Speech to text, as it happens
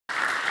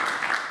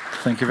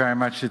Thank you very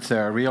much. It's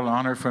a real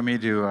honor for me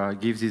to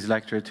give this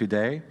lecture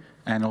today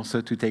and also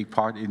to take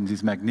part in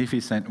this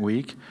magnificent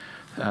week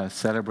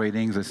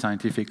celebrating the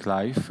scientific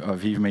life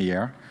of Yves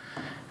Meyer.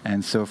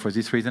 And so for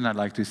this reason, I'd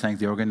like to thank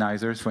the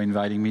organizers for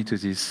inviting me to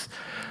these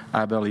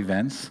Abel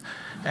events.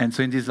 And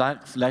so in this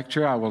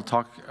lecture, I will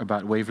talk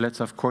about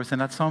wavelets, of course,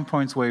 and at some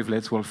points,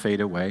 wavelets will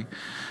fade away.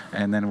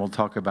 And then we'll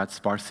talk about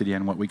sparsity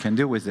and what we can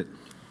do with it.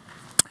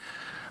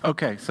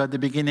 Okay, so at the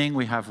beginning,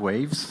 we have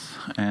waves,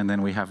 and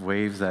then we have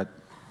waves at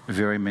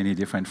very many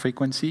different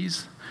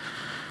frequencies.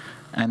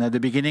 And at the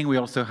beginning, we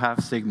also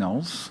have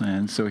signals.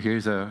 And so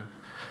here's a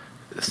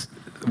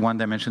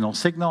one-dimensional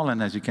signal,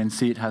 and as you can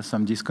see, it has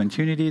some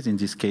discontinuities. In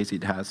this case,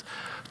 it has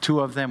two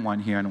of them,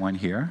 one here and one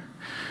here.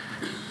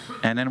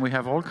 And then we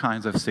have all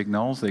kinds of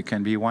signals. They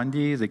can be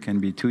 1Ds, they can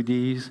be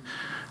 2Ds.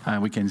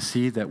 We can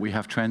see that we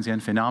have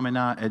transient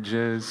phenomena,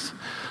 edges,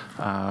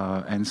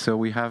 and so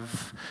we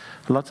have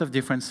lots of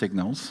different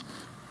signals.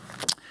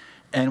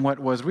 And what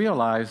was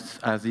realized,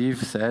 as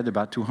Yves said,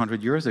 about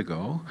 200 years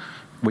ago,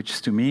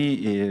 which to me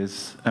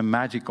is a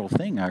magical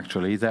thing,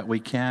 actually, that we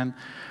can,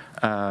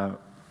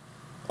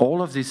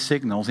 all of these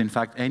signals, in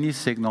fact, any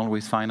signal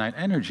with finite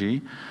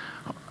energy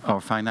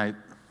or finite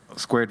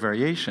squared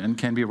variation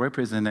can be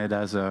represented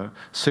as a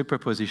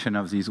superposition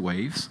of these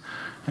waves.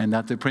 And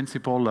that's the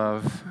principle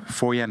of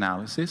Fourier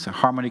analysis,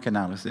 harmonic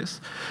analysis.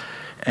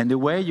 And the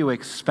way you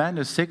expand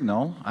a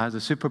signal as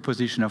a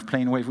superposition of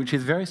plane waves, which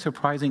is very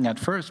surprising at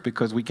first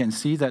because we can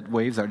see that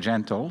waves are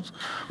gentle.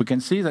 We can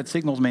see that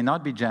signals may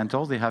not be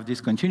gentle, they have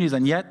discontinuities,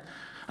 and yet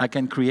I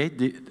can create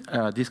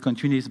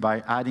discontinuities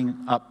by adding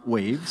up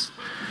waves.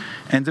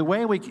 And the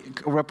way we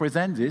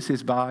represent this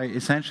is by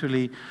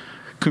essentially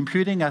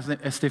computing, as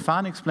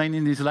Stéphane explained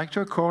in this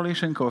lecture,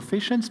 correlation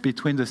coefficients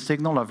between the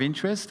signal of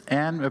interest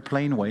and a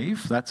plane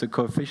wave. That's a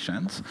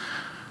coefficient.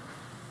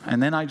 And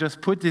then I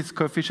just put this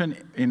coefficient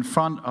in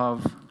front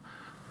of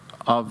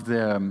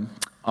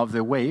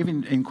the wave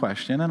in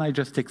question, and I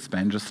just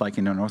expand, just like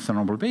in an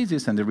orthonormal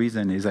basis, and the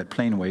reason is that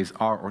plane waves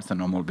are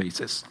orthonormal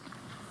basis.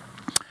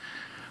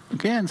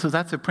 Okay, and so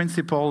that's a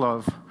principle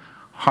of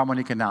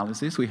harmonic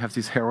analysis. We have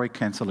these heroic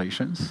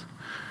cancellations.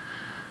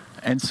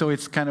 And so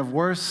it's kind of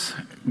worth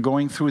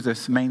going through the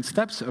main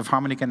steps of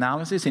harmonic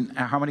analysis. In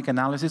harmonic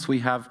analysis, we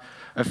have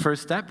a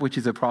first step, which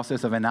is a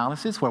process of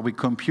analysis, where we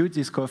compute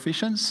these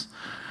coefficients.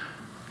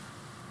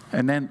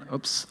 And then,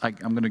 oops, I'm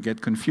going to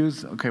get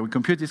confused. Okay, we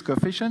compute these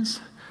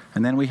coefficients.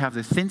 And then we have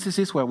the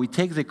synthesis, where we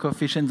take the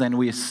coefficients and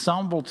we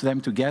assemble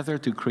them together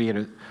to create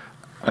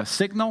a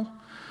signal.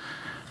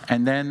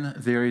 And then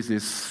there is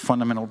this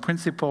fundamental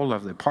principle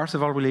of the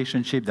Parseval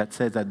relationship that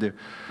says that the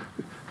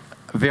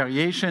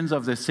variations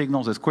of the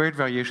signal, the squared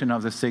variation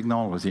of the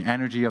signal, or the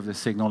energy of the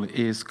signal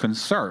is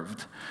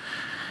conserved.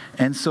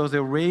 And so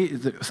the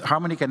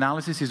harmonic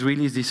analysis is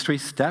really these three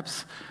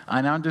steps.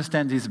 And I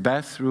understand this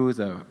best through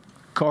the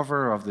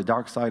cover of The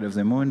Dark Side of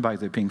the Moon by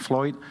the Pink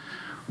Floyd,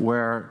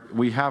 where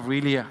we have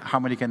really a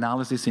harmonic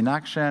analysis in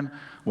action,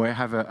 where I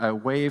have a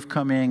wave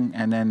coming,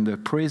 and then the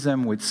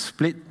prism would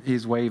split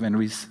his wave and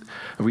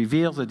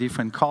reveal the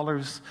different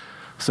colors.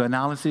 So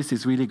analysis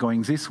is really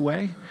going this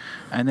way,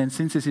 and then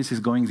synthesis is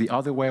going the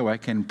other way, where I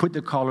can put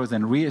the colors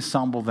and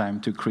reassemble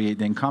them to create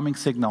the incoming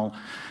signal.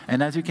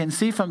 And as you can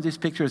see from these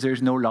pictures,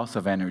 there's no loss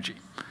of energy.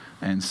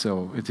 And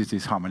so it is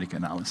this harmonic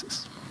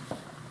analysis.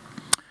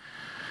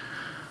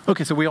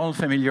 Okay, so we're all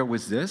familiar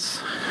with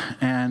this.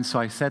 And so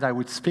I said I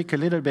would speak a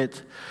little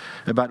bit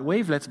about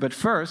wavelets, but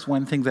first,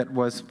 one thing that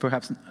was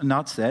perhaps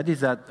not said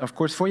is that, of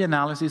course, Fourier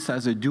analysis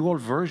has a dual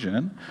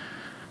version.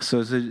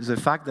 So the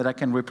fact that I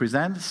can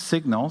represent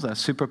signals as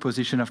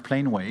superposition of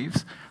plane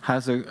waves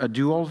has a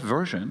dual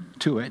version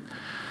to it.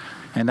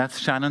 And that's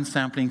Shannon's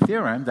sampling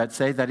theorem that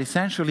says that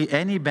essentially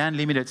any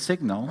band-limited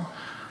signal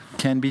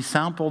can be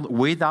sampled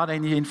without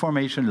any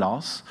information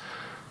loss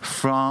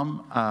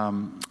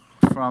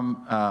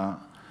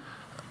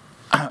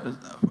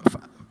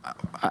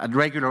at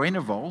regular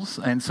intervals.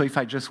 And so if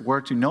I just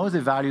were to know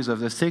the values of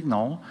the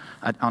signal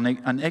on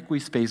an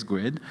equispace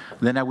grid,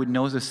 then I would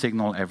know the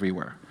signal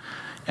everywhere.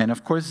 And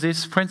of course,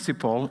 this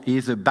principle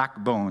is a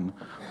backbone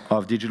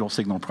of digital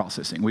signal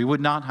processing. We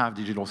would not have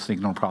digital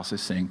signal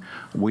processing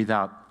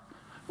without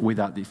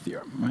this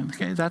theorem.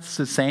 Okay? That's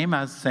the same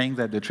as saying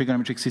that the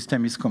trigonometric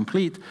system is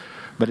complete,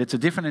 but it's a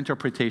different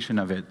interpretation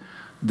of it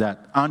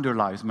that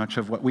underlies much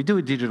of what we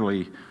do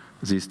digitally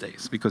these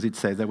days, because it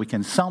says that we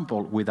can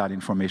sample without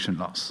information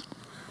loss.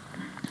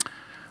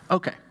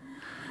 Okay.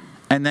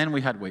 And then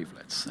we had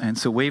wavelets. And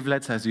so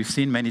wavelets, as you've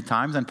seen many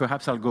times, and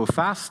perhaps I'll go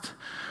fast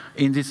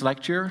in these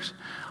lectures,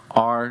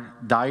 are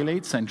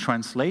dilates and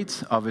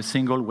translates of a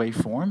single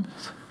waveform.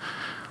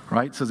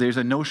 Right? So there's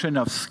a notion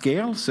of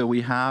scale. So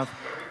we have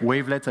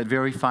wavelets at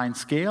very fine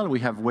scale.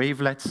 We have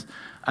wavelets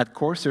at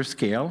coarser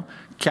scale,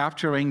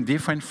 capturing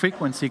different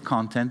frequency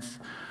contents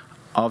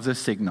of the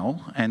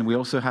signal, and we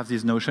also have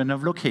this notion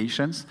of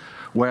locations,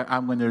 where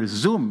I'm going to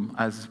zoom,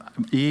 as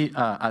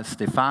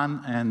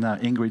Stefan and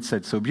Ingrid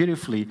said so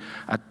beautifully,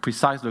 at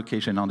precise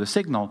location on the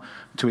signal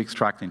to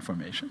extract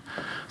information.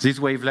 These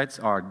wavelets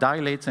are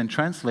dilates and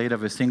translate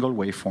of a single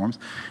waveforms,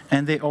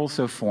 and they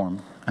also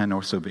form an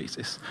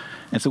orthobasis.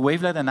 And so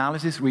wavelet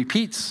analysis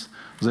repeats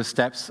the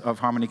steps of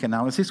harmonic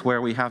analysis, where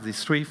we have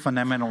these three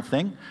fundamental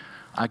things.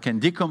 I can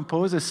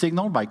decompose a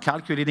signal by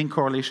calculating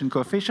correlation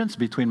coefficients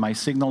between my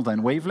signals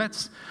and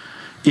wavelets.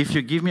 If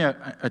you give me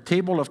a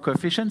table of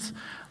coefficients,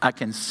 I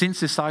can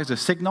synthesize the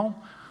signal,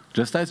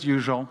 just as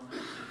usual,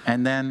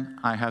 and then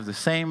I have the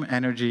same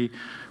energy,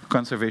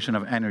 conservation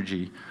of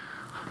energy,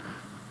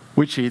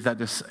 which is that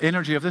the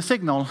energy of the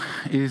signal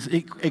is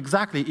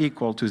exactly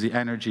equal to the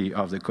energy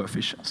of the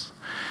coefficients.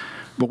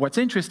 But what's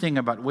interesting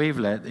about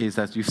wavelet is,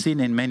 as you've seen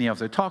in many of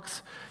the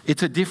talks,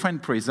 it's a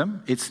different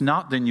prism. It's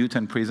not the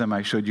Newton prism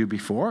I showed you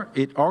before.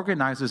 It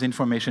organizes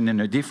information in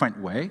a different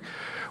way,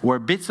 where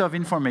bits of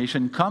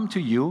information come to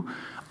you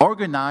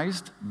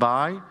organized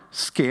by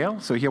scale.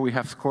 So here we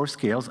have score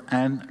scales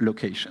and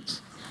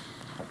locations.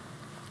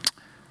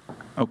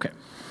 Okay.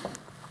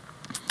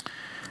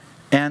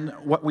 And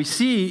what we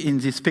see in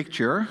this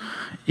picture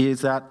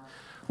is that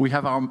we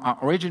have our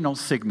original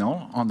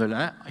signal on the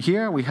left.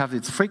 Here we have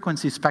its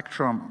frequency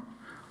spectrum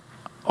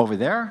over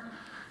there.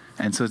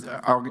 And so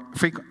our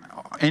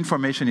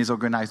information is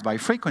organized by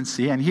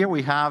frequency. And here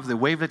we have the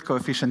wavelet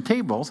coefficient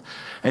tables.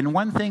 And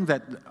one thing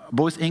that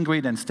both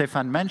Ingrid and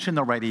Stefan mentioned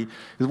already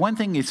is one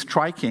thing is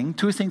striking.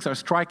 Two things are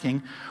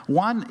striking.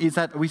 One is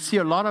that we see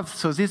a lot of,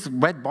 so these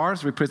red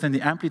bars represent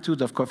the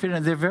amplitude of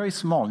coefficients. They're very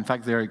small. In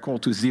fact, they're equal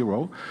to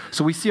 0.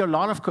 So we see a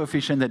lot of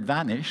coefficients that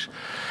vanish.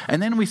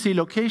 And then we see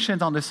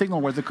locations on the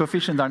signal where the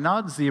coefficients are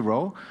not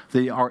 0.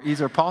 They are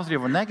either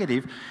positive or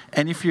negative.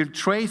 And if you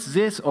trace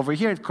this over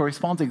here, it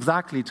corresponds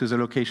exactly to the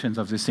locations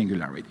of the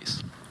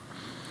singularities.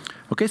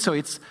 Okay, so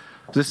it's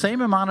the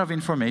same amount of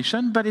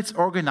information, but it's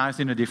organized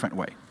in a different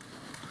way.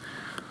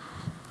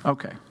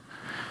 Okay.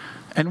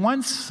 And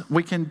once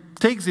we can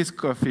take this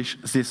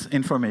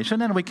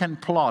information and we can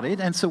plot it,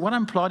 and so what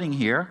I'm plotting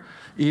here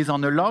is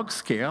on a log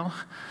scale,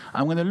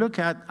 I'm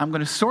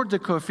going to sort the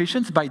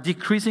coefficients by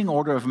decreasing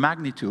order of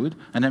magnitude,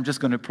 and I'm just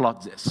going to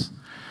plot this.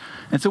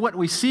 And so what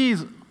we see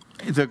is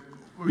the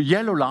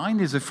yellow line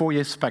is the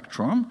Fourier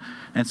spectrum,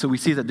 and so we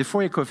see that the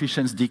Fourier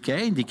coefficients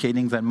decay,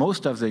 indicating that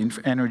most of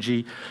the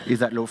energy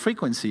is at low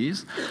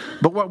frequencies.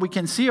 But what we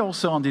can see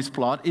also on this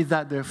plot is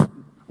that the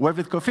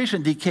wavelet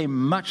coefficient decay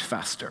much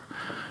faster.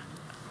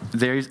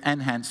 There is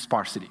enhanced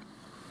sparsity.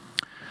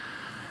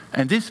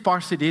 And this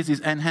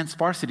enhanced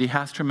sparsity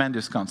has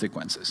tremendous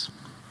consequences.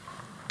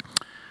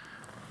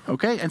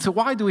 Okay, and so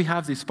why do we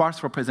have this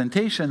sparse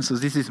representation? So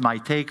this is my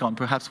take on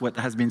perhaps what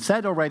has been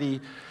said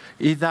already,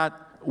 is that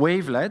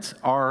wavelets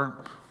are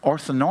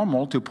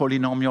orthonormal to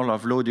polynomial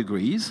of low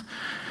degrees.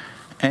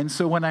 And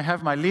so when I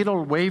have my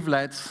little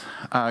wavelets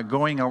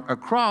going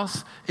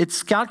across,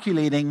 it's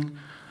calculating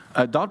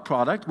a dot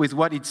product with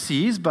what it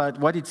sees, but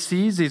what it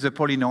sees is a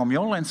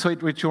polynomial, and so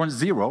it returns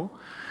 0.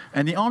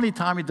 And the only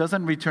time it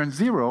doesn't return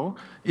 0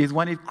 is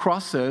when it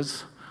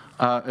crosses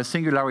a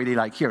singularity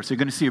like here. So you're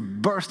going to see a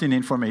burst in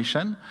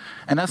information.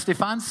 And as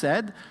Stefan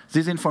said,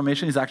 this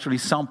information is actually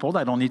sampled.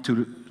 I don't need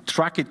to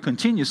track it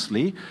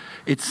continuously.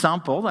 It's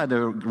sampled at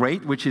a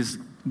rate which is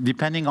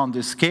depending on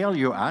the scale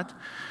you're at.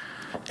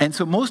 And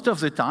so most of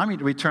the time,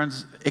 it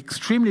returns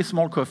extremely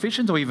small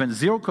coefficients, or even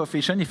 0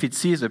 coefficient, if it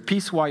sees a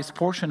piecewise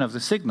portion of the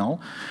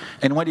signal.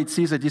 And when it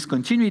sees a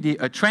discontinuity,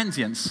 a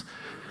transience,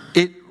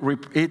 it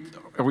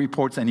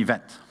reports an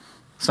event,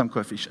 some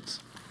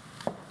coefficients.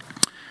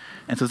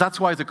 And so that's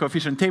why the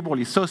coefficient table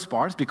is so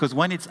sparse, because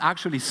when it's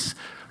actually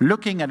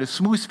looking at a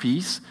smooth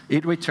piece,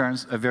 it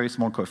returns a very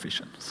small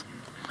coefficient.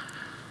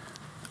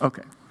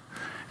 Okay.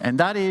 And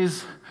that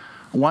is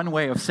one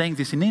way of saying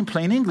this in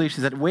plain English,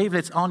 is that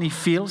wavelets only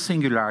fill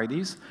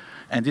singularities,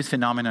 and this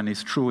phenomenon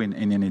is true in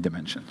any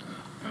dimension.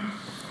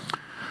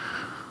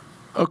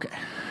 Okay.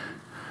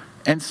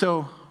 And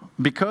so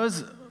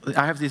because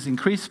I have this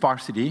increased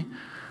sparsity,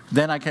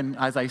 then I can,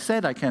 as I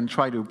said, I can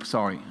try to,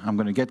 sorry, I'm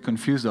going to get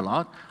confused a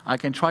lot. I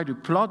can try to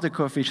plot the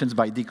coefficients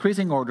by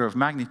decreasing order of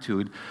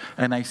magnitude,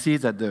 and I see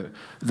that the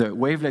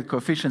wavelet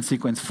coefficient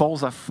sequence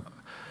falls off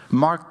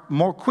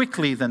more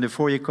quickly than the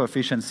Fourier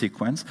coefficient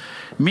sequence,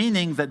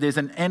 meaning that there's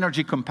an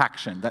energy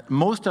compaction, that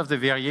most of the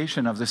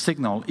variation of the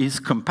signal is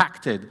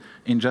compacted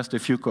in just a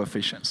few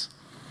coefficients.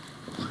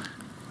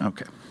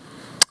 Okay.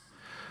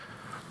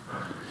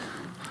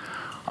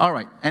 All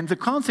right, and the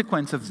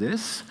consequence of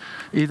this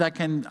is I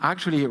can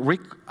actually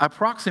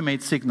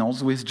approximate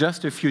signals with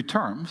just a few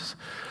terms.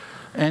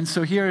 And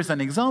so here's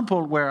an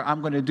example where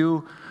I'm going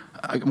to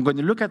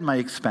look at my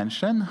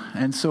expansion.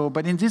 And so,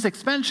 but in this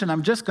expansion,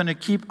 I'm just going to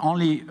keep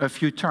only a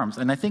few terms.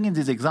 And I think in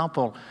this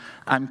example,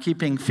 I'm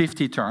keeping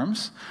 50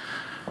 terms.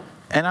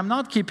 And I'm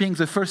not keeping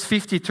the first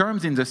 50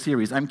 terms in the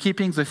series. I'm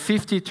keeping the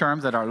 50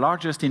 terms that are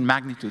largest in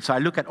magnitude. So I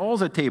look at all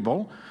the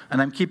table,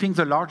 and I'm keeping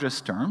the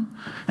largest term.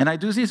 And I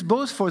do this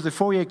both for the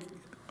Fourier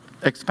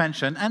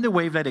expansion and the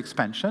wavelet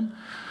expansion.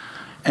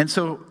 And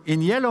so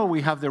in yellow,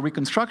 we have the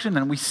reconstruction,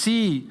 and we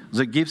see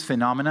the Gibbs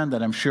phenomenon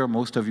that I'm sure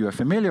most of you are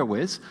familiar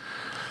with.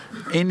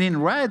 And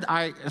in red,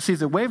 I see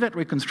the wavelet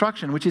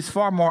reconstruction, which is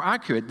far more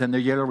accurate than the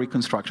yellow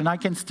reconstruction. I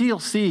can still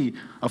see,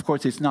 of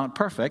course, it's not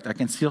perfect. I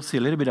can still see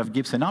a little bit of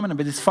Gibbs phenomenon,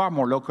 but it's far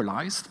more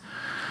localized.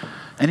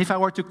 And if I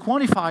were to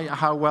quantify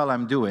how well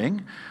I'm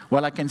doing,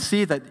 well, I can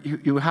see that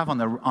you have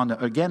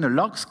again, a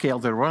log scale,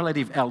 the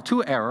relative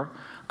L2 error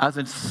as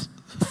a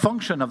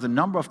function of the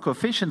number of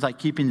coefficients I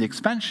keep in the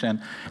expansion,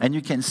 and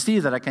you can see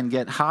that I can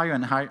get higher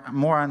and higher,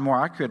 more and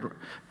more accurate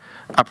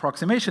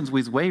approximations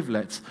with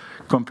wavelets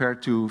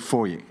compared to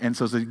Fourier. And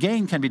so the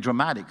gain can be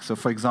dramatic. So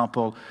for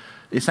example,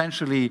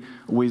 essentially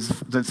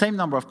with the same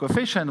number of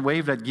coefficients,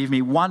 wavelet give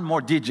me 1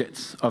 more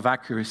digits of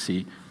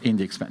accuracy in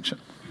the expansion.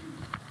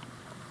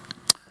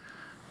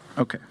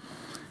 Okay.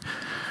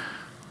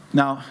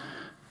 Now,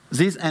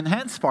 this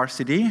enhanced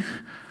sparsity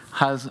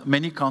has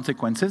many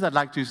consequences. I'd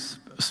like to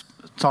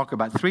talk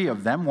about 3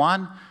 of them.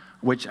 One,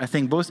 which I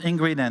think both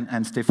Ingrid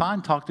and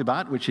Stefan talked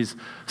about, which is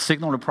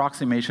signal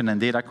approximation and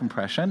data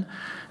compression.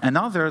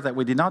 Another that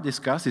we did not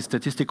discuss is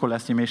statistical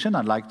estimation.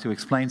 I'd like to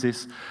explain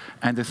this.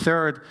 And the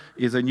third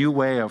is a new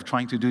way of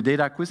trying to do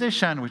data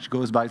acquisition, which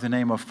goes by the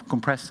name of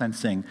compressed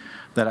sensing,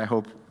 that I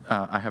hope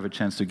I have a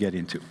chance to get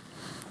into.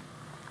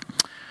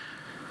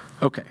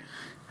 Okay,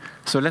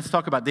 so let's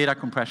talk about data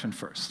compression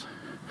first.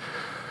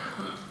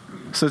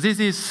 So this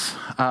is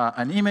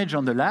an image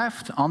on the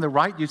left. On the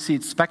right, you see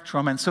its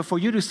spectrum. And so for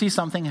you to see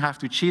something, you have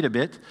to cheat a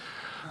bit.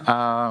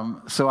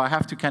 So I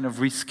have to kind of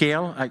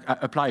rescale,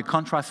 apply a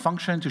contrast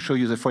function to show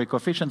you the Fourier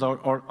coefficients,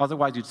 or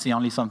otherwise you'd see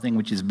only something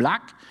which is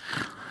black.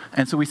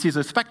 And so we see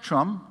the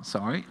spectrum.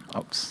 Sorry,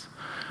 oops.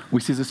 We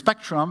see the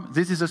spectrum.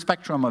 This is a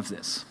spectrum of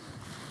this.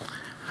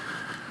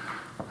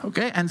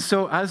 Okay, and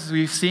so as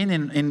we've seen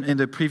in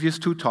the previous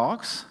 2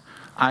 talks,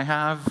 I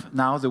have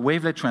now the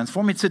wavelet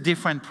transform. It's a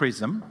different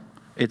prism.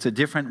 It's a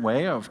different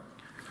way of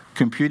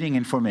computing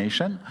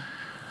information.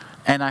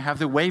 And I have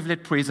the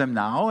wavelet prism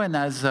now, and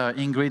as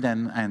Ingrid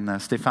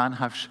and Stefan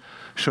have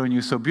shown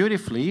you so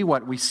beautifully,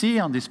 what we see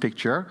on this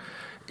picture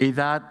is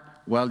that,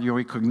 well, you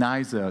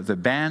recognize the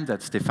band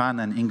that Stefan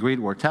and Ingrid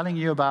were telling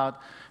you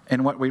about.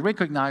 And what we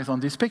recognize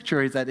on this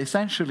picture is that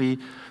essentially,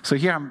 so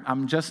here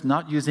I'm just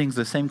not using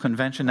the same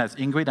convention as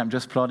Ingrid, I'm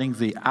just plotting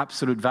the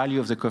absolute value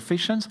of the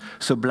coefficients.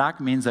 So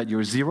black means that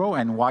you're 0,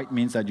 and white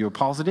means that you're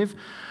positive.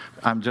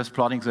 I'm just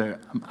plotting the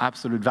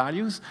absolute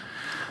values.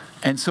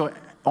 And so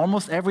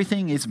almost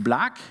everything is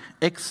black,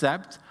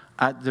 except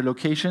at the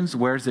locations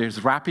where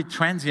there's rapid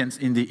transients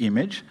in the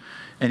image,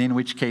 and in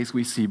which case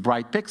we see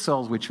bright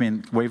pixels, which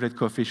mean wavelet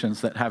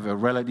coefficients that have a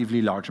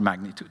relatively large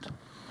magnitude.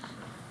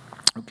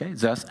 Okay,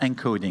 thus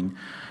encoding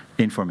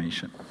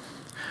information.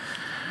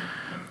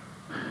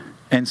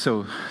 And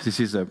so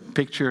this is a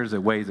picture, the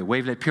way the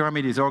wavelet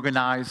pyramid is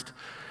organized.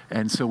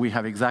 And so we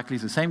have exactly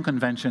the same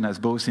convention as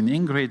both in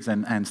Ingrid's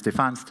and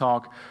Stefan's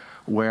talk,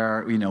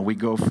 where we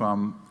go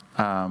from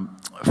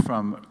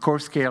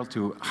coarse scale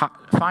to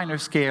finer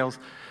scales.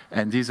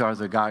 And these are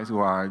the guys who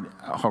are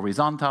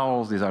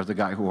horizontals, these are the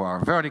guys who are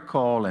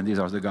vertical, and these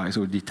are the guys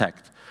who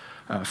detect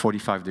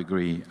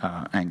 45-degree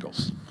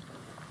angles.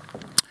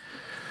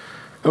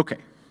 Okay,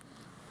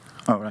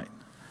 all right.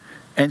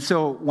 And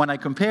so when I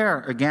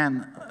compare,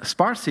 again,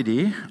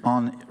 sparsity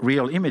on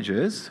real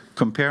images,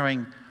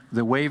 comparing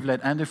the wavelet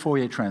and the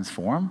Fourier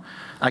transform,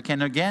 I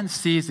can again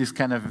see this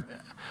kind of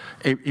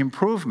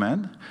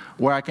improvement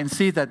where I can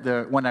see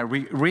that when I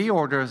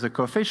reorder the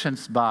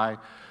coefficients by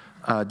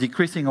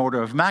decreasing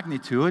order of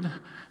magnitude,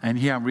 and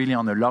here I'm really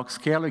on the log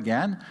scale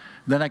again,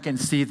 then I can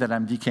see that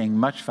I'm decaying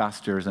much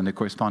faster than the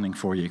corresponding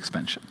Fourier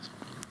expansions.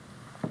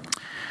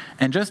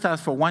 And just as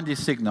for 1D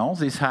signals,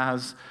 this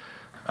has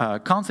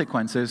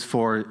consequences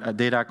for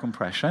data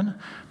compression,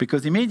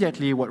 because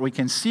immediately what we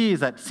can see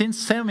is that since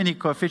so many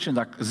coefficients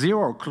are 0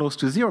 or close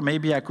to 0,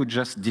 maybe I could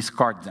just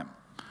discard them.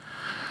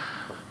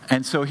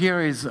 And so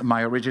here is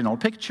my original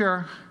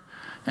picture,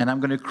 and I'm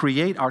going to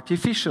create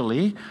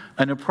artificially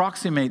an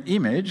approximate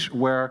image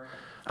where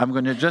I'm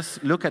going to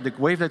just look at the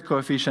wavelet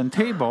coefficient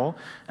table,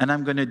 and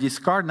I'm going to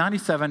discard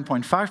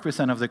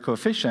 97.5% of the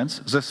coefficients,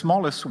 the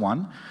smallest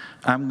one.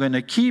 I'm going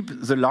to keep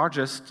the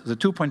largest, the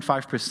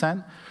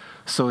 2.5%.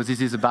 So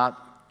this is about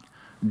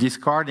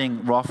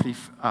discarding roughly,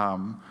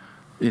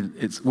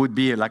 it would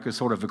be like a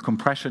sort of a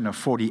compression of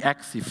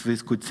 40x if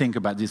this could think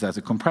about this as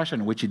a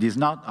compression, which it is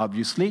not,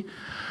 obviously.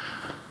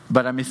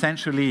 But I'm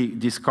essentially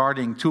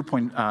discarding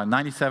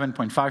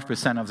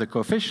 97.5% of the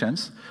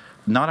coefficients,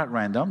 not at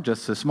random,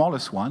 just the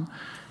smallest one.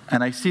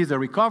 And I see the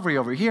recovery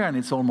over here, and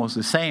it's almost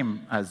the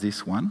same as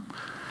this one.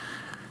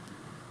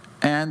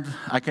 And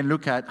I can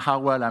look at how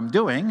well I'm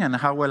doing and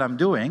how well I'm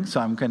doing.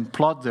 So I can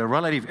plot the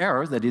relative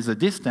error, that is the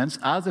distance,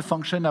 as a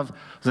function of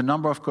the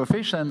number of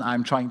coefficients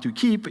I'm trying to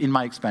keep in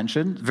my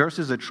expansion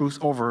versus the truth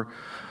over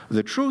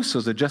the truth,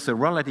 so they're just the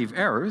relative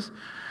errors.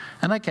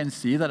 And I can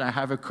see that I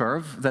have a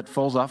curve that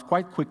falls off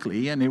quite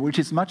quickly, and which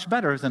is much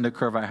better than the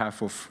curve I have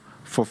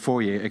for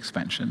Fourier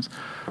expansions.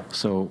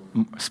 So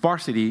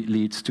sparsity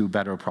leads to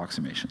better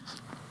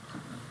approximations.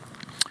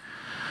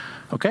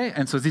 Okay,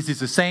 and so this is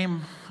the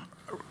same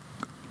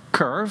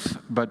curve,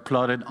 but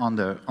plotted on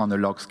the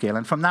log scale.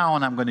 And from now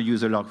on, I'm going to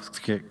use a log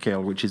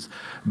scale, which is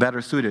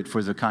better suited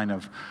for the kind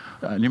of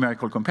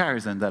numerical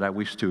comparison that I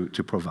wish to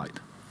provide.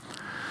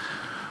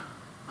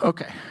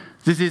 Okay,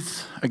 this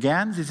is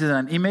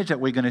an image that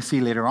we're going to see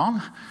later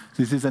on.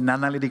 This is an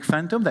analytic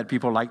phantom that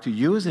people like to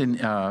use in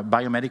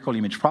biomedical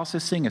image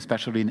processing,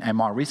 especially in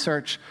MR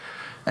research.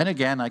 And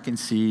again, I can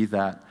see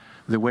that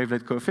the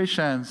wavelet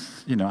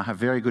coefficients, have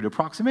very good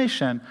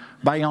approximation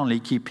by only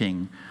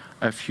keeping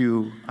a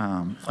few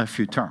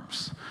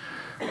terms.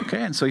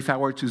 Okay, and so if I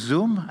were to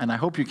zoom, and I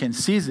hope you can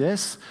see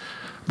this,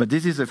 but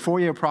this is a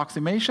Fourier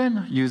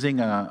approximation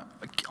using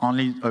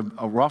only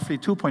roughly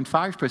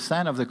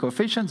 2.5% of the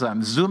coefficients.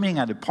 I'm zooming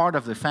at a part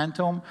of the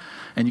phantom,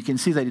 and you can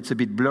see that it's a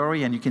bit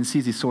blurry, and you can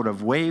see these sort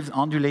of waves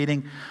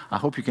undulating. I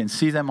hope you can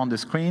see them on the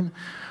screen.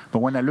 But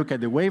when I look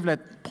at the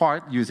wavelet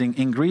part using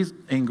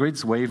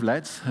Ingrid's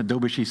wavelets,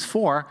 Dobeshi's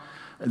 4,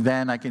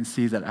 then I can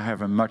see that I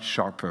have a much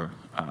sharper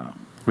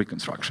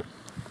reconstruction.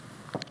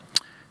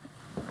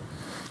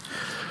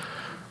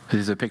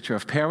 This is a picture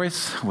of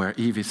Paris, where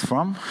Yves is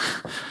from.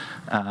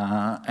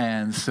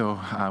 And so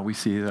we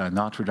see the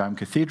Notre Dame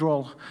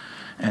Cathedral.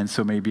 And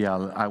so maybe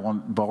I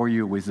won't bore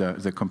you with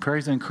the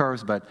comparison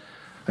curves, but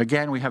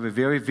again, we have a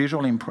very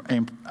visual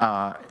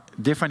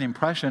different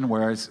impression,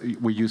 whereas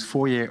we use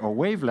Fourier or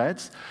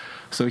wavelets.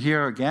 So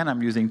here again,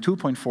 I'm using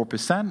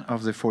 2.4%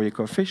 of the Fourier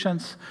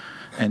coefficients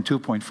and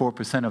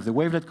 2.4% of the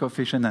wavelet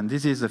coefficient. And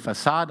this is the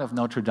facade of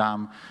Notre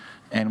Dame.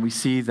 And we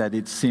see that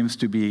it seems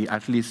to be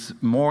at least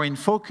more in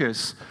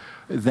focus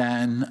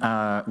than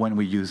when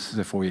we use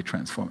the Fourier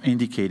transform,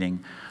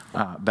 indicating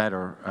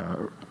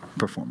better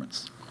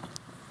performance.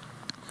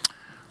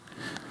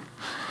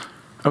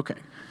 Okay.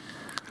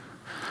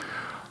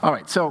 All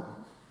right, so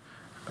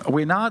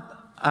we're not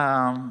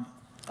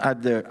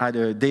at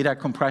the data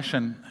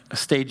compression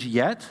stage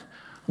yet.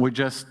 We're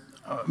just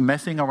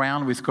messing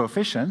around with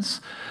coefficients.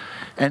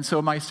 And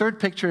so my third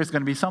picture is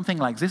going to be something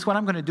like this. What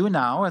I'm going to do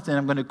now is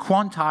I'm going to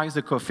quantize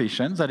the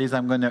coefficients. That is,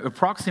 I'm going to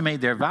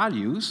approximate their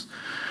values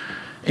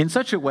in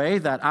such a way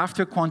that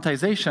after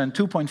quantization,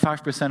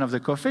 2.5% of the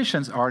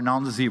coefficients are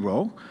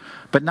non-zero.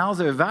 But now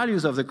the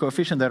values of the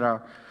coefficient that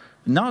are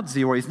not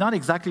zero is not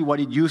exactly what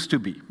it used to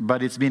be,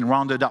 but it's been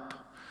rounded up.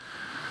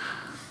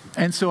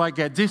 And so I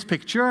get this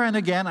picture, and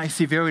again, I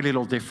see very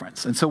little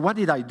difference. And so what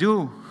did I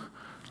do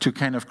to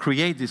kind of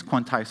create this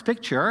quantized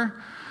picture?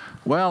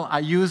 Well, I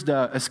used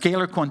a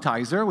scalar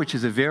quantizer, which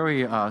is a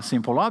very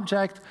simple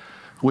object,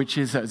 which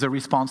is the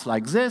response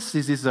like this.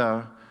 This is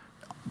a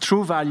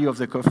true value of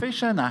the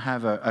coefficient. I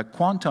have a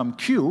quantum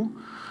Q.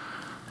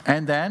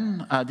 And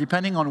then,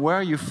 depending on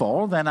where you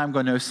fall, then I'm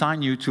going to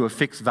assign you to a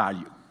fixed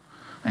value.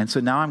 And so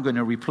now I'm going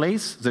to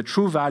replace the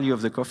true value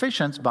of the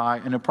coefficients by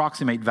an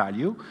approximate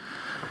value.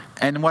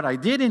 And what I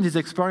did in this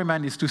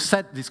experiment is to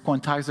set this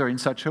quantizer in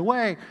such a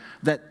way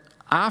that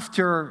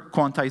after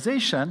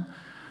quantization,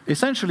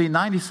 essentially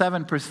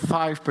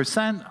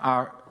 97.5%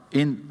 are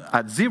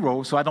at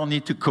zero, so I don't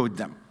need to code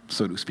them,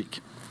 so to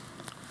speak.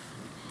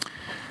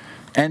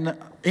 And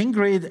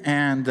Ingrid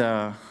and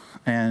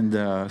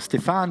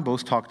Stéphane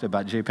both talked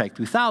about JPEG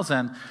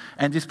 2000,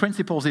 and these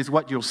principles is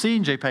what you'll see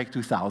in JPEG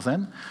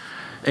 2000,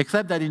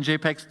 except that in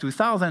JPEG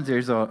 2000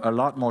 there's a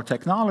lot more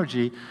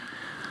technology.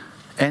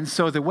 And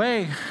so the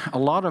way a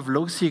lot of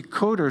lossy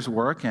coders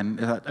work, and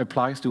that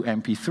applies to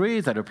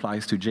MP3, that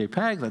applies to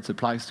JPEG, that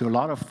applies to a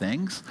lot of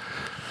things,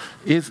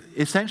 is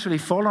essentially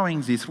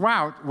following this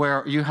route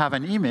where you have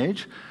an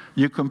image,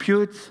 you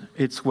compute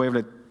its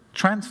wavelet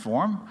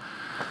transform,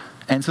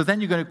 and so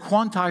then you're going to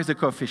quantize the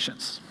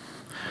coefficients.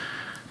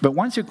 But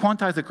once you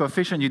quantize the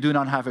coefficient, you do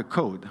not have a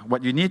code.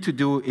 What you need to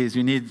do is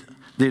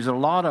there's a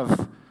lot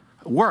of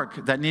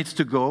work that needs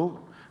to go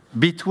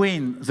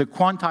between the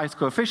quantized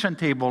coefficient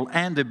table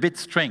and the bit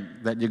string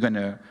that you're going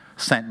to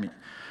send me.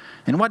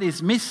 And what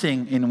is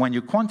missing when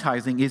you're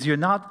quantizing is you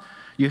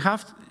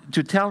have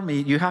to tell me,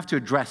 you have to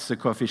address the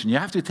coefficient. You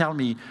have to tell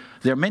me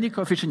there are many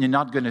coefficients you're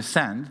not going to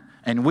send,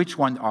 and which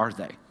one are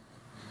they?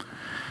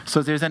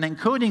 So there's an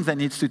encoding that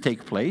needs to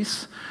take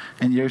place,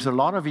 and there's a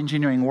lot of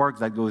engineering work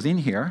that goes in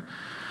here.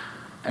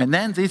 And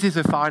then this is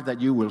a file that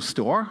you will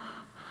store,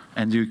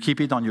 and you keep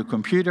it on your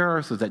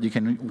computer so that you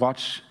can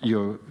watch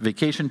your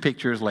vacation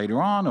pictures later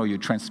on, or you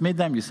transmit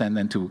them, you send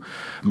them to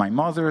my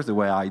mother the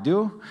way I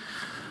do.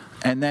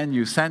 And then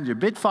you send your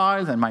bit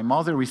files, and my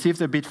mother receives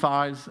the bit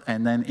files,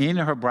 and then in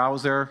her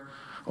browser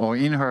or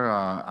in her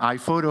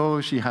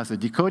iPhoto, she has a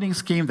decoding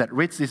scheme that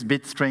reads these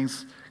bit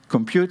strings,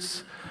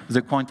 computes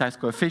the quantized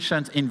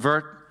coefficients,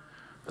 invert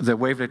the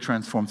wavelet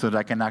transform so that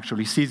I can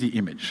actually see the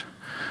image.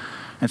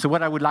 And so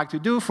what I would like to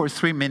do for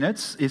 3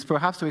 minutes is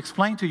perhaps to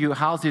explain to you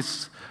how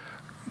this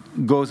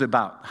goes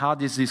about, how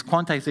this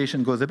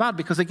quantization goes about,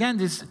 because again,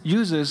 this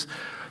uses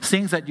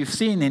things that you've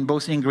seen in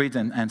both Ingrid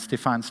and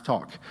Stéphane's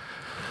talk.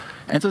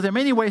 And so there are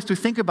many ways to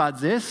think about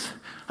this.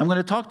 I'm going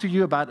to talk to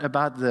you about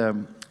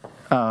the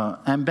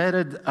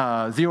embedded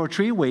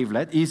 03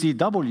 wavelet,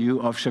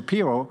 EZW, of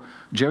Shapiro.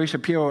 Jerry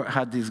Shapiro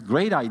had this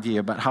great idea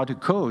about how to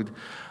code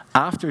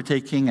after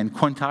taking and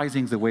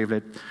quantizing the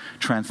wavelet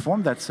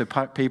transform. That's a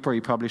paper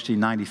he published in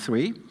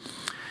 '93.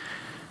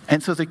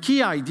 And so the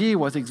key idea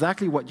was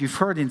exactly what you've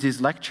heard in these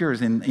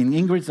lectures, in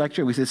Ingrid's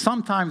lecture, which is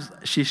sometimes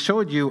she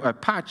showed you a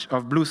patch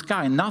of blue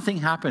sky and nothing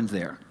happens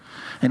there.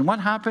 And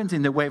what happens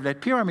in the wavelet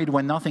pyramid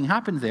when nothing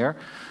happens there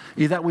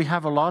is that we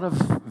have a lot of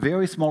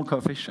very small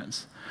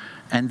coefficients.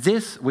 And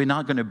this, we're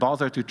not going to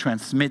bother to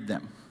transmit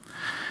them.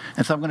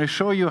 And so I'm going to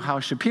show you how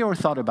Shapiro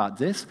thought about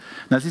this.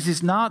 Now, this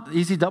is not,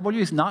 EZW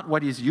is not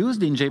what is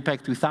used in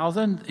JPEG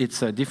 2000.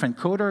 It's a different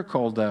coder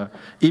called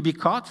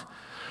EBCOT.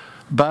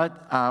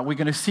 But we're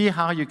going to see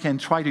how you can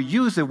try to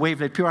use the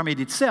wavelet pyramid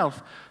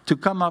itself to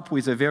come up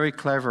with a very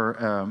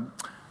clever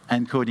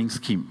encoding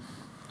scheme.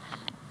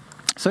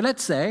 So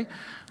let's say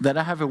that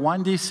I have a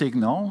 1D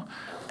signal,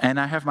 and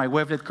I have my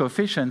wavelet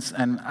coefficients,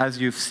 and as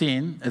you've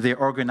seen, they're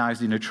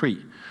organized in a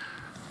tree.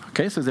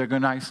 Okay, so they're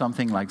organized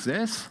something like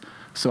this.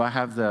 So I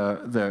have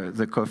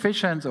the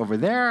coefficients over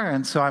there,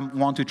 and so I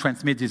want to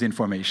transmit this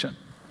information.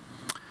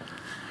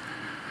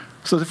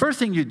 So the first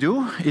thing you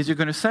do is you're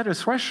going to set a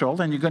threshold,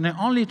 and you're going to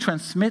only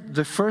transmit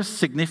the first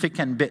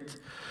significant bit.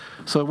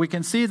 So we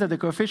can see that the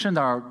coefficients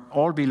are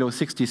all below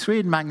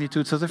 63 in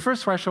magnitude. So the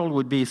first threshold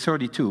would be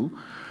 32,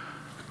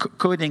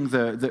 coding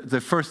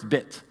the first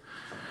bit.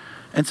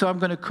 And so I'm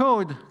going to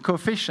code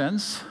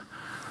coefficients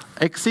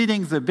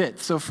exceeding the bit.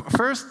 So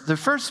first, the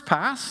first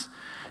pass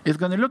is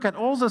going to look at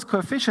all those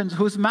coefficients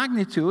whose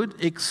magnitude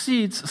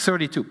exceeds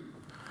 32.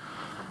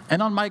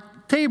 And on my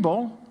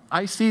table,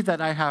 I see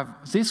that I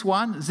have this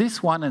one,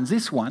 and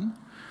this one.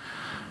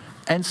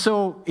 And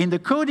so in the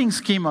coding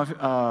scheme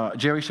of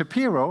Jerry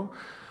Shapiro,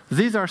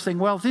 these are saying,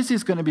 well, this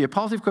is going to be a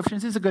positive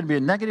coefficient, this is going to be a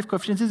negative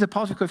coefficient, this is a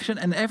positive coefficient,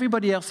 and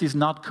everybody else is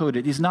not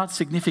coded, is not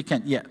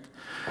significant yet.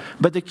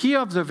 But the key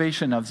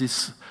observation of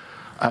this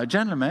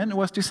gentleman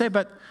was to say,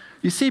 but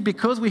you see,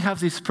 because we have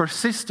this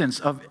persistence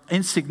of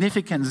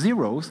insignificant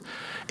zeros,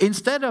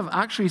 instead of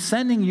actually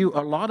sending you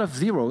a lot of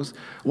zeros,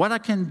 what I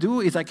can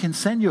do is I can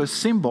send you a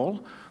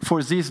symbol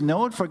for this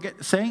node,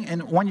 saying,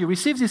 and when you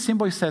receive this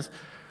symbol, it says,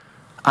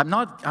 I'm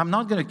not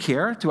going to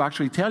care to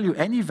actually tell you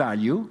any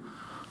value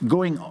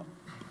going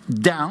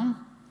down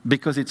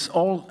because it's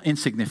all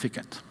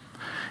insignificant.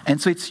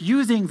 And so it's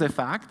using the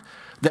fact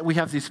that we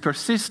have this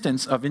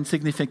persistence of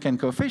insignificant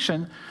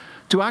coefficient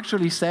to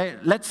actually say,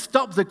 let's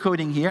stop the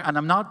coding here, and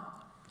I'm not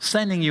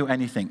sending you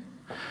anything.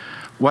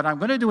 What I'm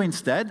going to do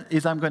instead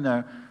is I'm going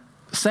to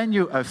send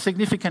you a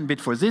significant bit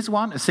for this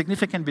one, a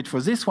significant bit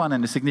for this one,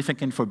 and a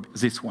significant for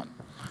this one.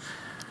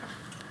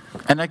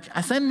 And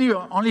I send you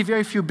only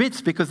very few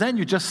bits because then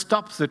you just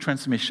stop the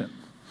transmission.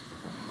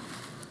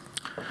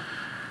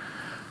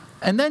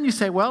 And then you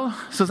say, well,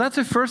 so that's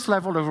the first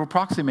level of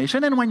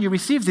approximation. And when you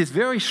receive this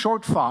very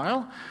short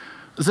file,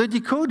 the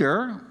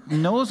decoder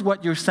knows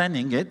what you're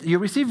sending it. You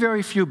receive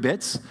very few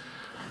bits,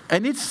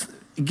 and it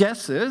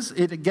guesses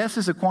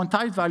a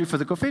quantized value for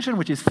the coefficient,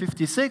 which is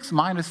 56,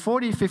 minus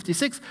 40,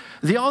 56.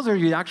 The other,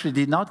 you actually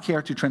did not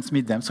care to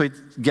transmit them, so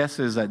it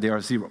guesses that they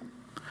are 0.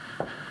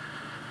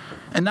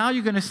 And now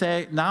you're going to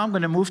say, now I'm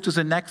going to move to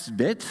the next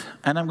bit,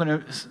 and I'm going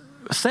to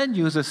send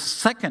you the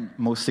second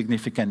most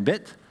significant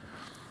bit.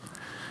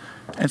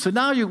 And so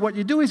now what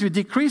you do is you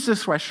decrease the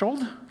threshold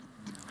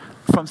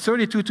from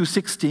 32 to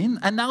 16,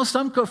 and now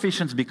some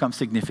coefficients become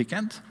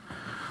significant.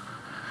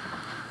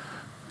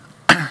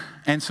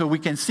 And so we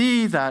can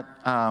see that,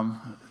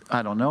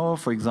 I don't know,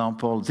 for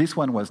example, this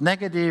one was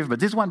negative, but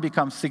this one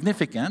becomes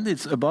significant.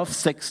 It's above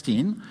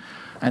 16.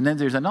 And then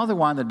there's another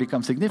one that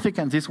becomes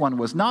significant. This one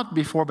was not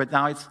before, but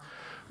now it's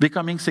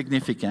becoming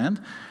significant.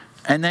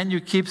 And then you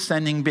keep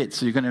sending bits.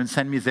 So you're going to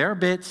send me their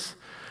bits,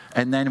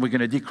 and then we're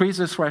going to decrease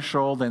the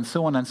threshold, and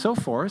so on and so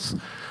forth.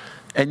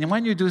 And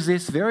when you do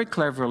this very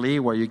cleverly,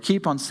 where you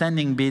keep on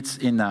sending bits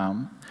in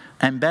an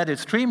embedded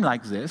stream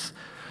like this,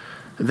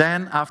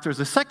 then after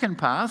the second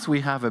pass,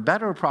 we have a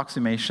better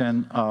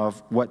approximation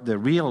of what the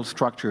real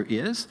structure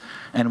is,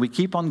 and we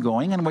keep on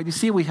going. And what you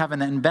see, we have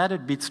an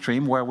embedded bit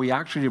stream where we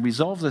actually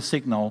resolve the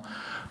signal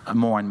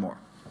more and more.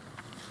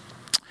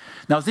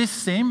 Now, this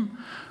scheme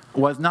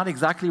was not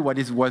exactly what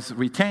was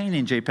retained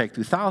in JPEG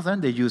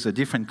 2000. They use a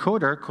different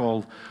coder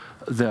called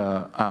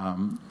the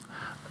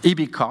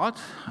EBCOT,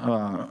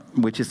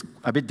 which is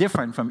a bit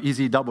different from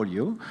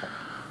EZW.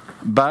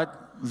 But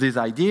this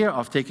idea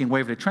of taking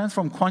wavelet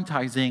transform,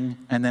 quantizing,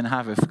 and then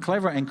have a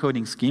clever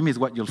encoding scheme is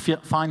what you'll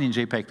find in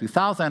JPEG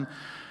 2000.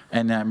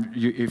 And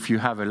if you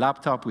have a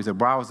laptop with a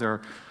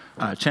browser,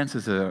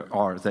 chances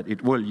are that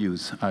it will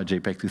use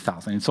JPEG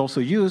 2000. It's also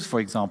used,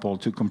 for example,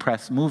 to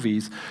compress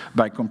movies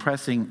by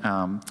compressing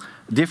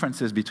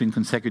differences between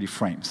consecutive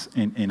frames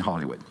in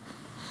Hollywood.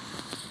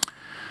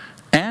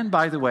 And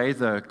by the way,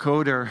 the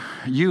coder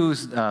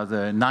used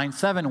the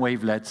 9.7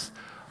 wavelets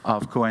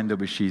of Cohen,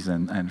 Debussy,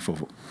 and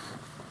Fauveau.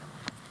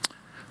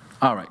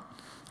 All right.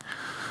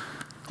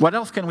 What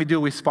else can we do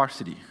with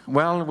sparsity?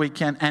 Well, we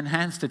can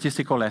enhance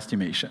statistical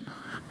estimation.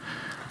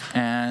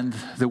 And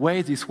the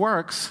way this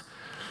works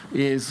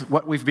is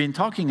what we've been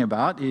talking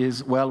about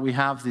is, well, we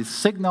have this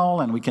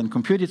signal, and we can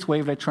compute its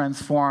wavelet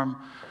transform.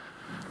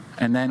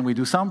 and then we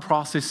do some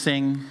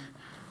processing,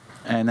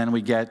 and then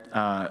we get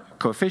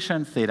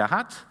coefficient theta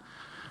hat,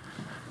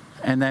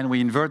 and then we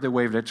invert the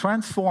wavelet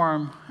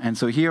transform, and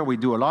so here we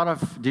do a lot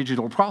of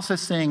digital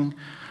processing,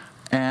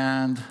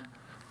 and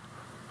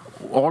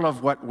all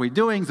of what we're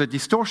doing, the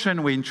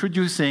distortion we're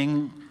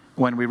introducing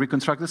when we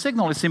reconstruct the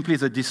signal is simply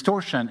the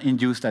distortion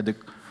induced at the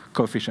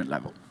coefficient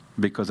level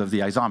because of the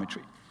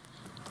isometry.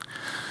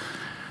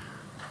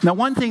 Now,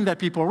 one thing that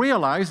people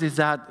realize is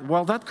that,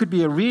 well, that could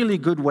be a really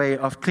good way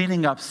of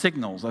cleaning up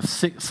signals, of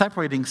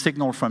separating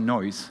signal from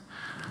noise.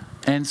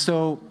 And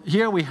so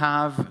here we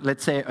have,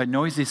 let's say, a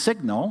noisy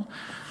signal.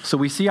 So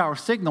we see our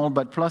signal,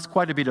 but plus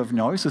quite a bit of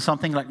noise, so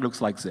something like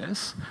looks like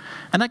this.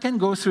 And I can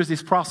go through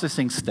this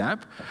processing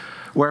step,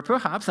 where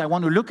perhaps I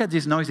want to look at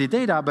this noisy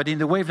data, but in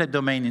the wavelet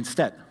domain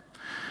instead.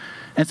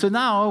 And so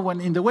now, when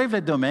in the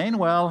wavelet domain,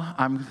 well,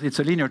 it's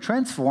a linear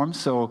transform,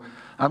 so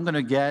I'm going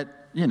to get,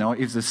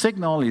 if the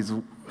signal is,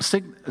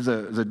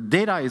 the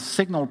data is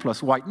signal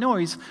plus white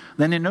noise,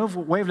 then in the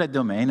wavelet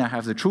domain, I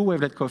have the true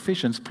wavelet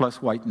coefficients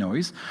plus white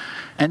noise.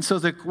 And so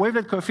the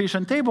wavelet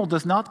coefficient table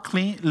does not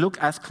look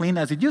as clean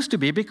as it used to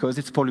be because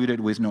it's polluted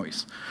with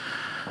noise.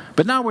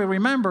 But now we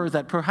remember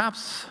that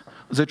perhaps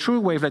the true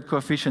wavelet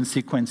coefficient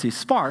sequence is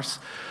sparse.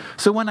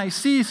 So when I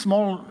see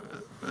small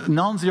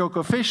non-zero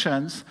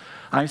coefficients,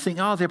 I think,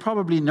 oh, they're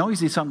probably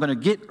noisy, so I'm going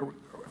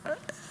to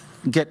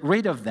get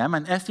rid of them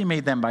and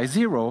estimate them by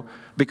 0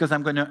 because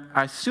I'm going to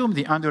assume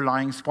the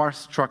underlying sparse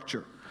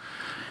structure.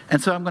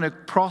 And so I'm going to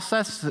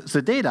process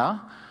the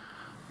data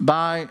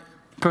by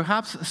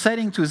perhaps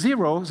setting to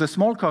 0 the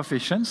small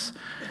coefficients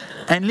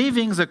and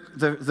leaving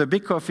the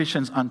big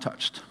coefficients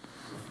untouched.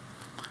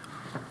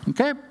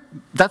 Okay?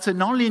 That's a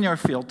nonlinear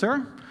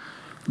filter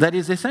that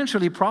is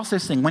essentially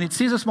processing. When it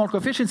sees a small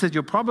coefficient, it says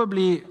you're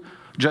probably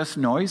just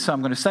noise, so I'm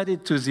going to set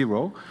it to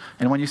 0.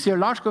 And when you see a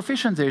large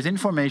coefficient, there's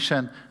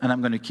information, and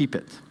I'm going to keep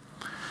it.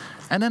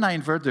 And then I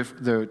invert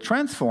the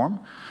transform.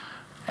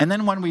 And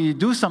then when we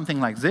do something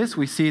like this,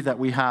 we see that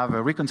we have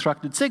a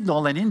reconstructed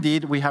signal, and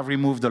indeed, we have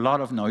removed a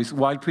lot of noise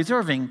while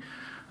preserving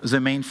the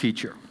main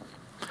feature.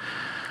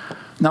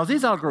 Now,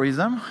 this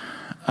algorithm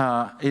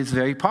is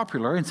very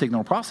popular in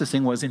signal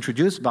processing, was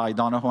introduced by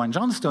Donahoe and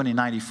Johnstone in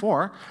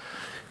 '94.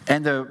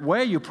 And the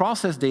way you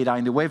process data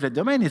in the wavelet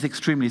domain is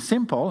extremely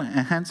simple,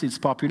 and hence its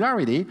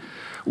popularity,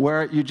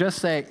 where you just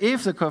say,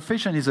 if the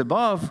coefficient is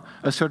above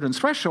a certain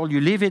threshold,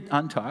 you leave it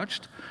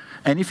untouched,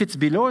 and if it's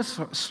below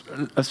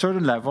a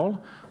certain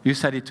level, you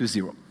set it to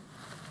 0.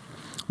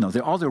 Now,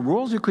 there are other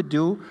rules you could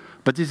do,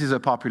 but this is a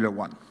popular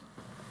one.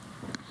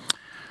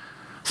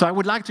 So I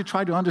would like to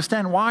try to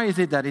understand why is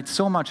it that it's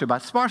so much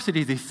about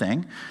sparsity, this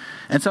thing.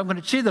 And so I'm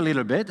going to cheat a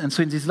little bit, and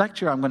so in this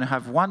lecture, I'm going to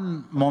have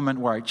one moment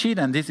where I cheat,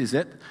 and this is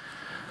it.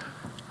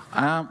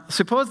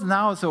 Suppose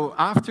now, so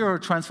after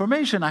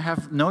transformation, I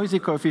have noisy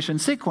coefficient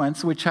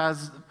sequence, which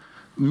has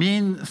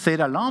mean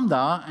theta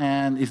lambda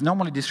and is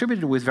normally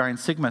distributed with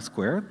variance sigma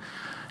squared.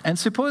 And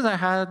suppose I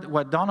had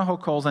what Donahoe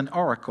calls an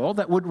oracle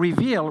that would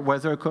reveal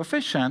whether a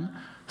coefficient,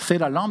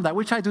 theta lambda,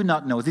 which I do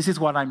not know, this is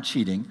what I'm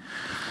cheating,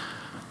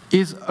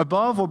 is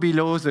above or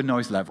below the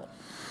noise level.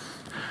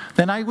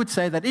 Then I would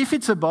say that if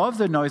it's above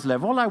the noise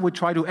level, I would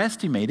try to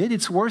estimate it.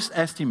 It's worth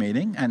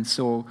estimating, and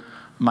so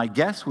my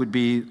guess would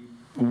be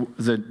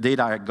the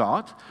data I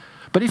got.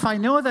 But if I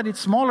know that it's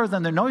smaller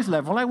than the noise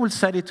level, I will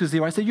set it to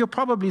 0. I say, you're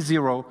probably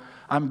 0.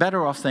 I'm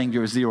better off saying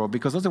you're 0,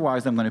 because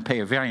otherwise I'm going to pay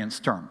a variance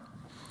term.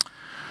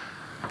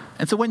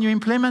 And so when you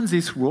implement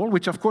this rule,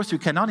 which of course you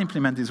cannot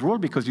implement this rule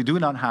because you do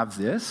not have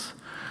this,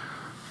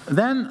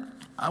 then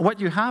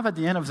what you have at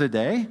the end of the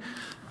day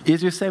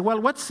is you say, well,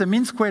 what's the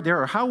mean squared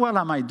error? How well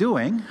am I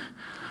doing?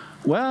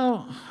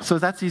 Well, so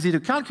that's easy to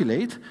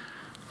calculate.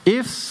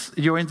 If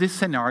you're in this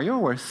scenario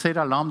where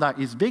theta lambda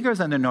is bigger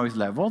than the noise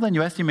level, then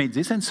you estimate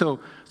this, and so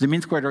the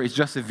mean squared error is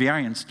just a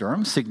variance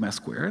term, sigma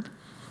squared.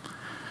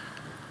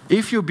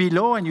 If you're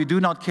below and you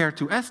do not care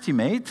to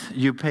estimate,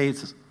 you pay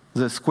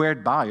the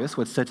squared bias,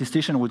 what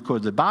statisticians would call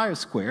the bias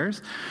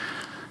squares,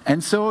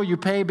 and so you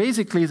pay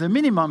basically the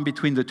minimum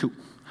between the two.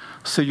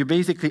 So you're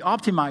basically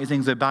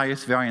optimizing the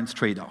bias variance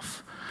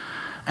trade-off.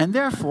 And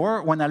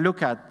therefore, when I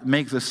look at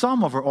make the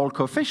sum over all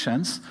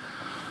coefficients,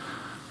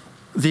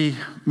 the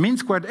mean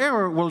squared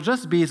error will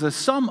just be the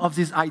sum of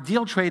these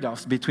ideal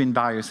trade-offs between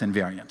bias and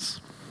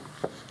variance.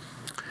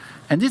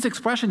 And this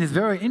expression is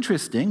very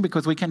interesting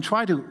because we can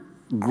try to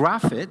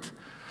graph it.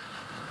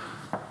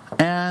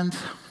 And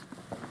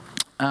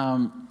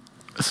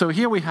so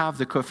here we have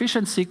the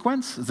coefficient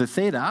sequence, the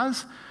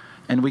thetas,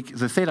 and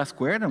the theta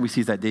squared, and we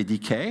see that they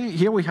decay.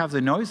 Here we have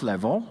the noise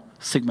level,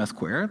 sigma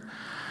squared.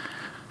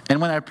 And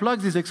when I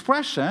plug this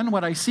expression,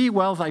 what I see,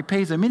 well, I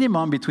pay the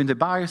minimum between the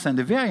bias and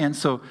the variance,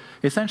 so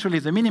essentially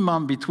the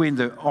minimum between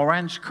the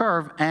orange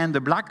curve and the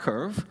black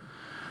curve.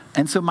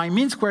 And so my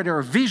mean squared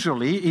error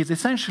visually is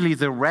essentially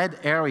the red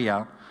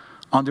area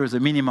under the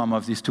minimum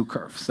of these two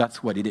curves.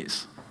 That's what it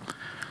is.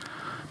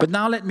 But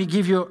now let me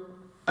give you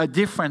a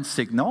different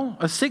signal,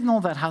 a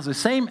signal that has the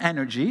same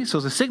energy, so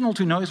the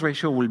signal-to-noise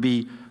ratio will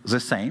be the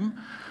same,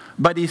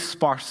 but is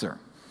sparser.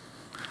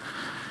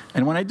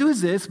 And when I do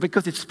this,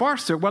 because it's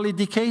sparser, well, it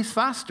decays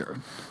faster.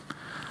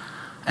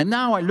 And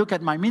now I look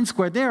at my mean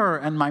squared error,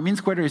 and my mean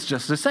squared error is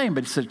just the same,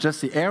 but it's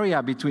just the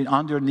area between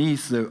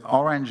underneath the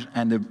orange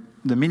and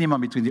the minimum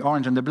between the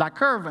orange and the black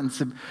curve, and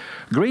it's a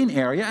green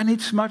area, and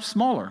it's much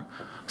smaller.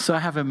 So I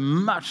have a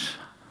much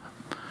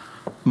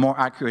more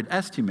accurate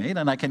estimate,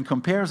 and I can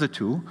compare the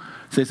two.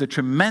 So there's a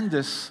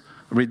tremendous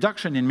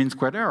reduction in mean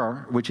squared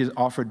error, which is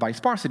offered by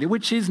sparsity,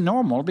 which is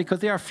normal because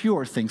there are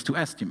fewer things to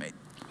estimate.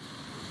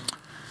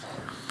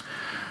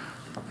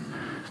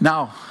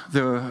 Now,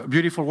 the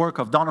beautiful work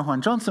of Donoghue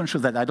and Johnson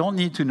shows that I don't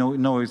need to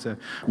know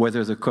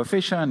whether the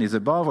coefficient is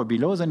above or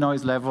below the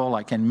noise level.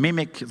 I can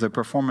mimic the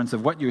performance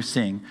of what you're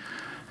seeing.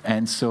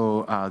 And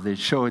so they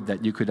showed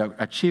that you could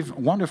achieve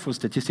wonderful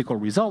statistical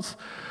results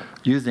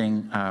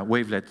using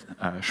wavelet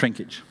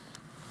shrinkage.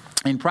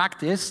 In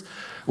practice,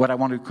 what I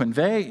want to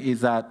convey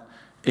is that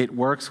it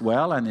works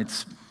well, and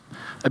it's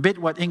a bit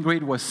what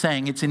Ingrid was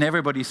saying. It's in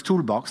everybody's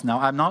toolbox. Now,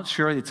 I'm not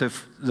sure it's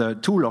the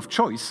tool of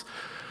choice,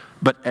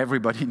 but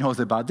everybody knows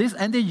about this,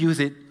 and they use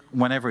it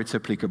whenever it's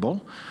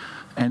applicable.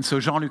 And so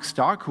Jean-Luc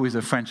Starck, who is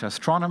a French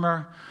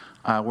astronomer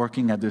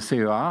working at the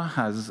CEA,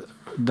 has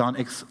done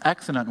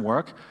excellent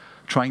work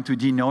trying to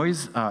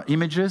denoise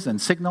images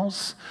and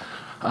signals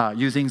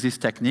using these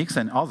techniques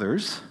and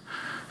others.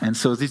 And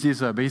so this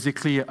is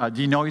basically a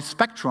denoise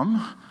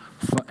spectrum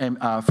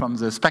from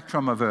the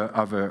spectrum of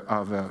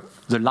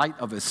the light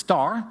of a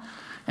star.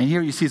 And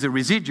here you see the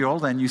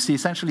residual, and you see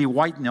essentially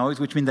white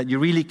noise, which means that you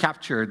really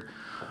captured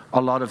a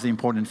lot of the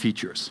important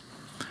features.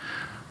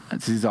 And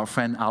this is our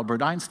friend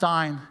Albert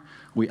Einstein.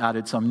 We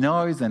added some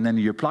noise, and then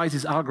he applies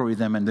his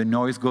algorithm, and the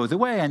noise goes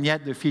away, and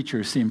yet the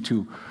features seem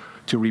to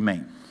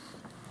remain.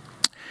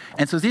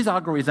 And so this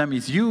algorithm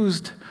is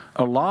used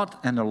a lot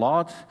in a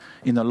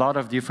lot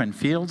of different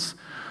fields.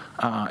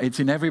 It's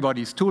in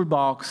everybody's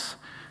toolbox,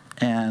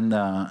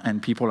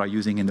 and people are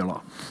using it a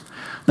lot.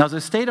 Now,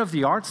 the state of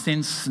the art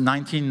since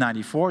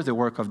 1994, the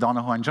work of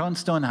Donoghue and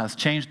Johnston has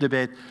changed a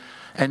bit,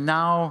 and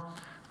now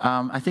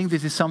I think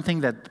this is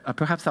something that,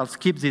 perhaps I'll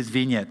skip this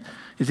vignette.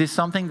 This is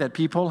something that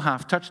people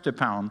have touched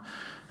upon.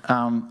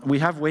 We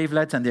have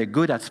wavelets, and they're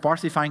good at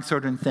sparsifying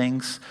certain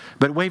things,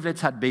 but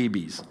wavelets had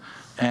babies.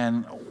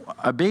 And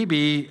a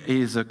baby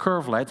is a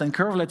curvelet, and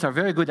curvelets are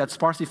very good at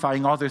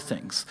sparsifying other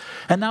things.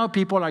 And now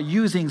people are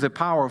using the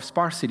power of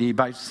sparsity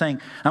by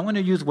saying, I'm going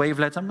to use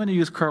wavelets, I'm going to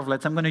use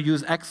curvelets, I'm going to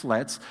use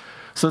xlets,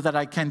 so that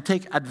I can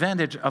take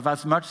advantage of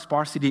as much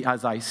sparsity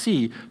as I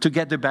see to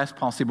get the best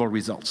possible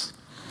results.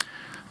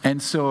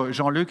 And so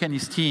Jean-Luc and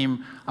his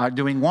team are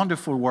doing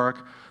wonderful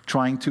work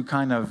trying to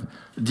kind of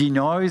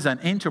denoise and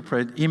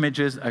interpret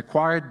images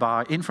acquired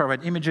by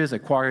infrared images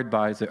acquired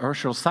by the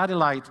Herschel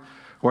satellite,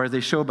 where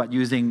they show by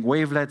using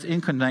wavelets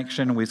in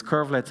connection with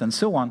curvelets and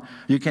so on,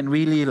 you can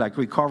really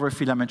recover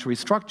filamentary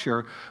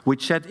structure,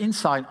 which shed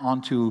insight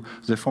onto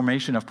the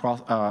formation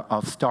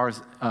of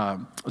stars,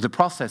 the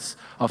process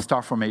of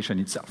star formation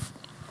itself.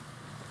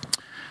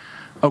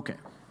 Okay.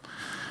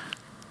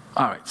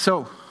 All right.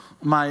 So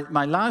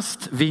my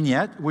last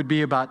vignette would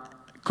be about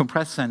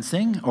compressed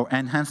sensing or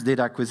enhanced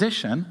data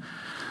acquisition.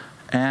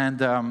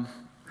 And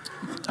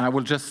I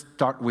will just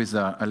start with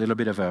a little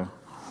bit of a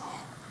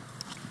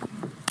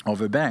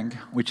bang,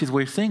 which is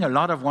we're seeing a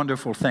lot of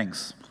wonderful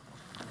things.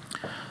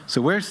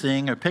 So we're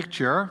seeing a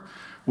picture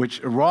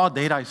which raw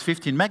data is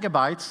 15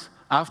 megabytes.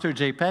 After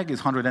JPEG is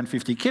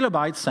 150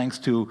 kilobytes, thanks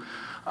to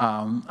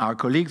our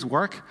colleagues'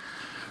 work.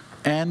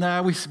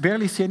 And we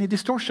barely see any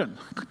distortion.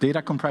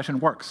 Data compression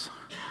works.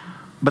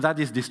 But that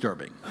is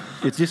disturbing.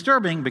 It's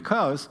disturbing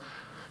because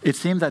it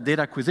seems that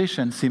data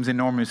acquisition seems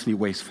enormously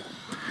wasteful.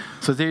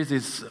 So there's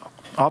this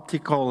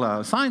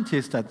optical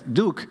scientist at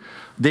Duke,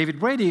 David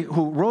Brady,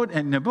 who wrote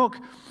in a book,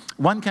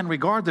 one can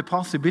regard the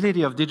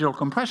possibility of digital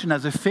compression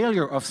as a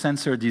failure of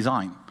sensor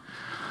design.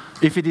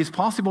 If it is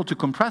possible to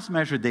compress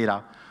measured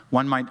data,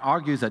 one might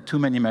argue that too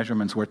many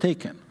measurements were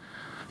taken.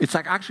 It's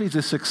like actually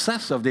the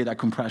success of data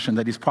compression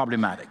that is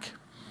problematic.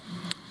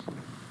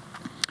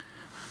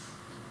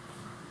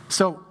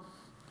 So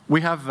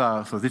we have,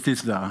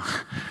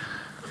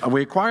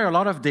 we acquire a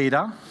lot of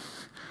data,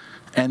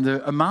 and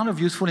the amount of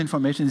useful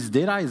information in this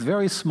data is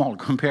very small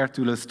compared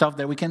to the stuff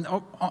that we can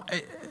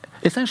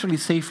essentially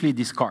safely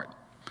discard.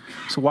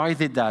 So why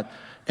is it that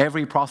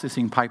every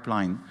processing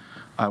pipeline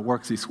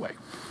works this way?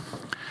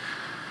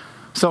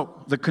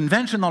 So the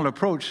conventional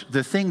approach,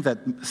 the thing that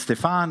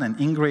Stefan and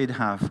Ingrid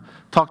have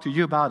talked to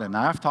you about, and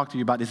I have talked to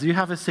you about, is you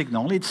have a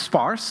signal, it's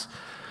sparse,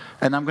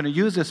 and I'm going to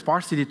use the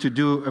sparsity to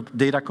do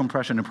data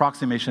compression,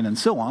 approximation, and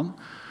so on.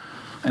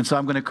 And so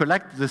I'm going to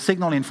collect the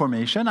signal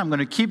information. I'm going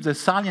to keep the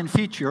salient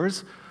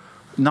features,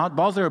 not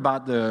bother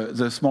about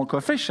the small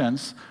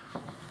coefficients,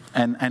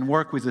 and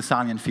work with the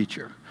salient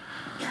feature.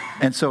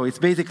 And so it's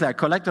basically I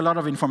collect a lot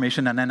of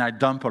information, and then I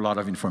dump a lot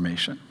of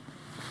information.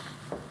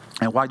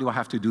 And why do I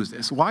have to do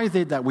this? Why is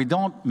it that we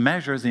don't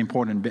measure the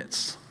important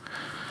bits?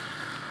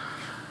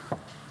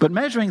 But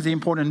measuring the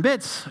important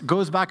bits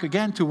goes back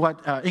again to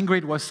what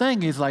Ingrid was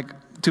saying, is like,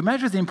 to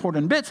measure the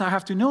important bits, I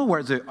have to know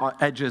where the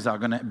edges are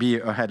going to be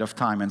ahead of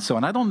time and so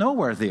on. I don't know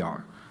where they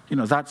are.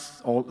 that's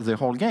the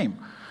whole game.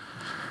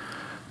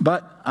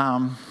 But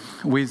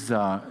with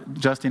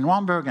Justin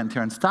Romberg and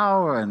Terence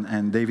Tower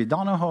and David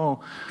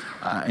Donahoe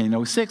in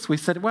 2006, we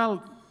said,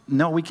 well,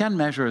 no, we can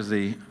measure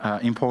the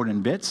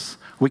important bits.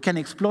 We can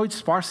exploit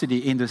sparsity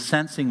in the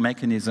sensing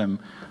mechanism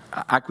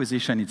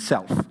acquisition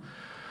itself.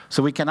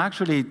 So we can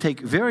actually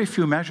take very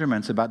few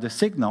measurements about the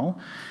signal,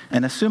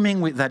 and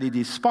assuming that it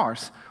is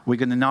sparse, we're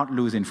going to not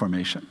lose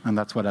information. And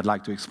that's what I'd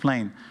like to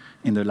explain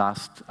in the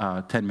last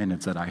 10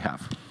 minutes that I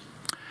have.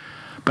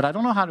 But I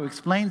don't know how to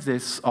explain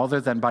this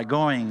other than by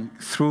going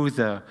through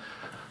the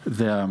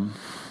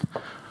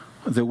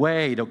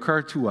way it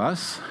occurred to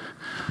us.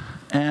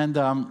 And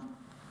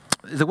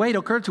the way it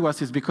occurred to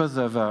us is because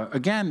of,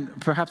 again,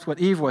 perhaps what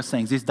Yves was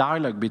saying, this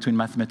dialogue between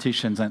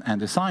mathematicians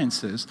and the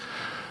sciences.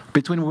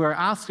 We were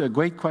asked a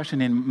great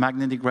question in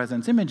magnetic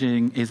resonance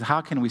imaging is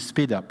how can we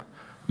speed up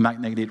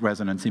magnetic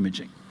resonance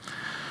imaging?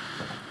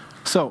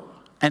 So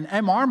an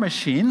MR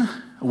machine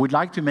would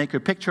like to make a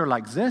picture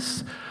like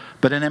this,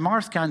 but an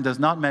MR scan does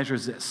not measure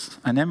this.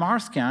 An MR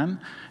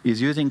scan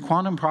is using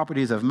quantum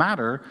properties of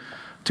matter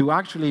to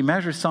actually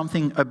measure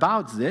something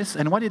about this,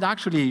 and what it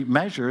actually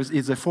measures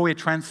is the Fourier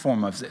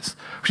transform of this,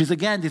 which is,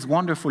 again, this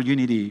wonderful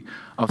unity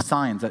of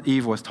science that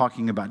Yves was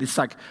talking about. It's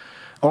like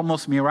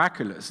almost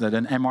miraculous that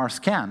an MR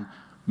scan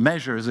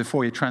measures the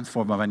Fourier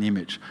transform of an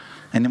image.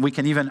 And we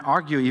can even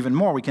argue even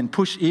more. We can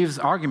push Yves'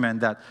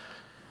 argument that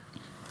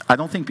I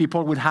don't think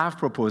people would have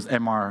proposed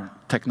MR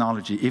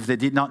technology if they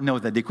did not know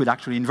that they could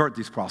actually invert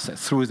this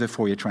process through the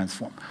Fourier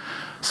transform.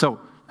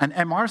 So an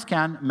MR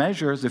scan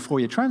measures the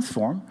Fourier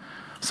transform.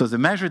 So the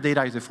measured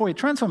data is the Fourier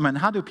transform. And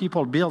how do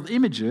people build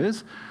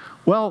images?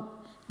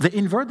 Well, they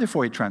invert the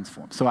Fourier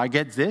transform. So I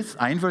get this,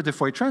 I invert the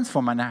Fourier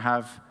transform, and I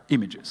have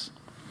images.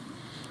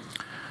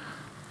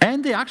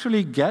 And they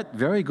actually get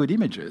very good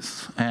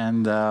images.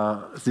 And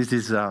this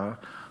is a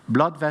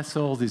blood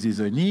vessel, this is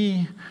a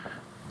knee.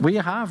 We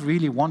have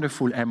really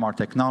wonderful MR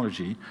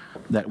technology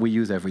that we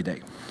use every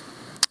day.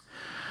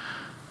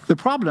 The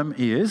problem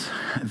is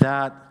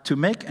that to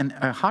make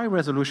a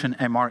high-resolution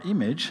MR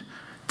image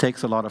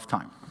takes a lot of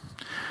time.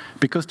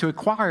 Because to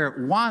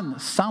acquire one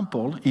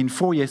sample in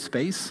Fourier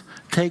space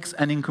takes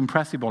an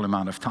incompressible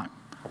amount of time.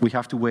 We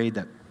have to wait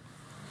that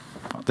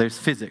there's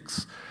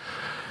physics.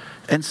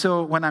 And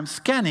so when I'm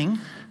scanning,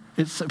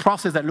 it's a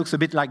process that looks a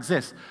bit like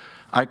this.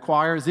 I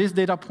acquire these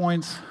data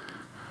points,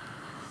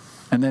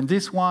 and then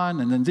this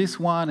one, and then this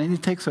one, and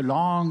it takes a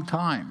long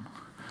time.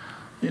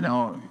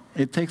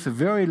 It takes a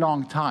very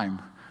long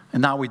time,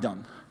 and now we're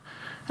done.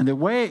 And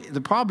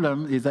the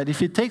problem is that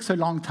if it takes a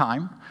long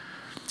time,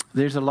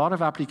 there's a lot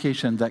of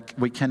applications that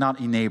we cannot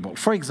enable.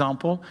 For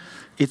example,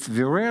 it's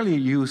very rarely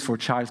used for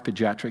child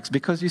pediatrics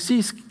because you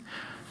see,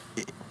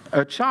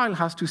 a child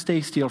has to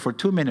stay still for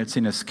 2 minutes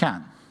in a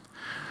scan.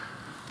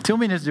 2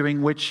 minutes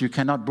during which you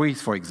cannot breathe,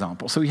 for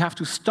example. So you have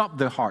to stop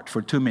the heart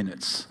for 2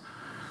 minutes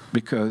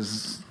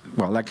because,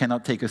 well, I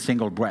cannot take a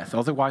single breath.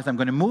 Otherwise, I'm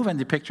going to move and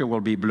the picture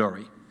will be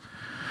blurry.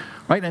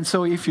 Right? And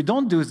so if you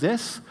don't do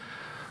this,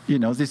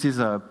 this is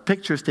a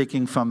pictures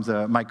taken from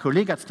my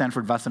colleague at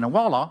Stanford,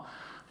 Vasanawala.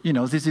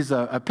 This is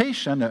a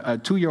patient, a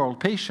 2-year-old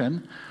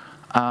patient,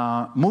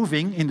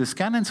 moving in the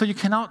scan, and so you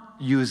cannot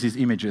use these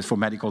images for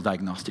medical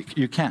diagnostic.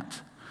 You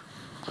can't.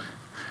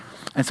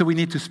 And so we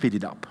need to speed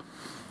it up.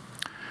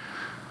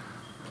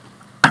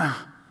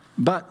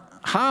 But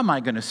how am I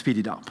going to speed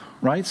it up,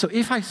 right? So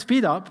if I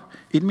speed up,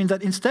 it means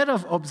that instead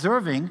of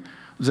observing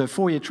the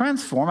Fourier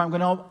transform,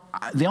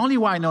 the only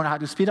way I know how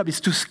to speed up is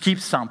to skip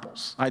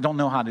samples. I don't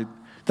know how to,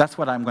 that's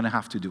what I'm going to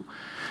have to do.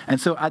 And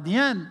so at the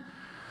end,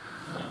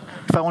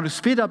 if I want to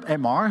speed up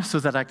MR so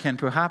that I can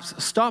perhaps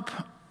stop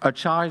a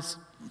child's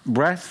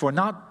breath for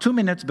not 2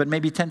 minutes, but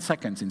maybe 10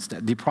 seconds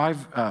instead,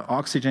 deprive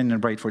oxygen in the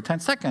brain for 10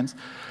 seconds,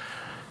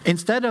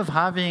 instead of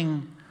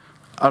having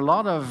a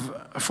lot of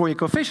Fourier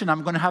coefficient,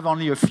 I'm going to have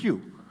only a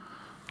few.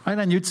 Right?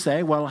 And you'd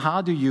say, well,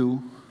 how can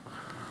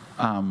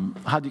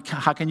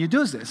you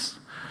do this?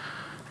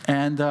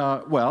 And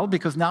well,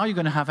 because now you're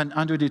going to have an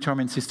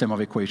underdetermined system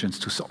of equations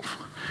to solve.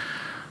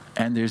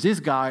 And there's this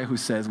guy who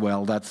says,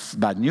 well, that's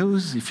bad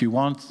news. If you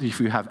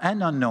have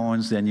n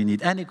unknowns, then you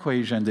need n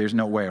equation. There's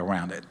no way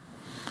around it.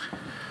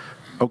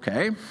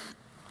 Okay.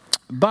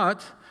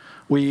 But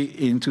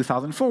in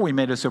 2004, we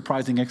made a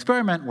surprising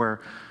experiment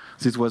where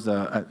this was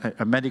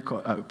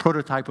a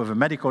prototype of a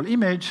medical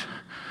image.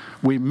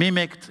 We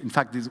mimicked, in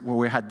fact,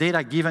 we had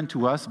data given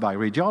to us by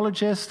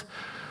radiologists.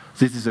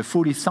 This is a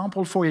fully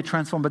sampled Fourier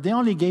transform, but they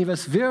only gave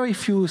us very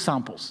few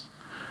samples.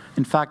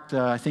 In fact,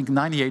 I think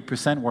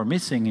 98% were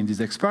missing in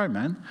this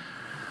experiment.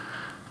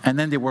 And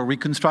then they were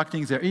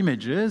reconstructing their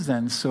images,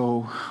 and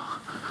so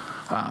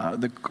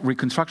the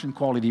reconstruction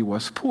quality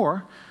was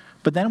poor.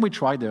 But then we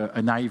tried a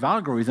naive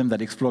algorithm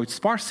that exploits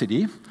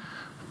sparsity,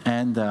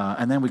 and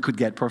then we could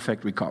get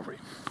perfect recovery.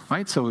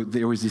 Right? So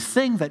there was this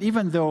thing that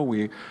even though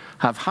we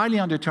have highly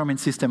undetermined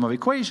system of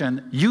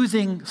equation,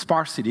 using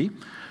sparsity,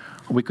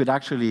 we could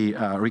actually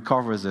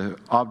recover the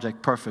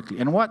object perfectly.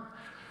 And what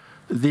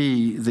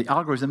the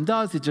algorithm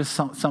does is just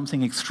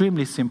something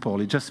extremely simple.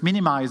 It just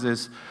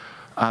minimizes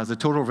the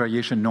total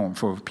variation norm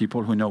for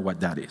people who know what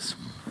that is.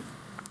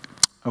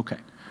 Okay.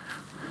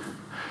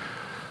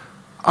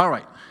 All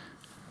right.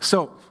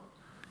 So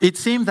it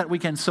seems that we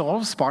can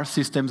solve sparse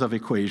systems of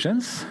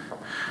equations.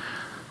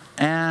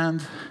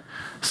 And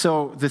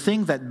so the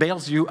thing that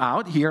bails you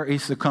out here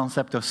is the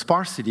concept of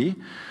sparsity.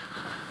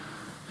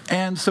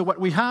 And so what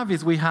we have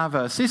is we have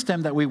a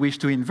system that we wish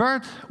to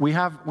invert. We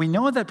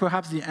know that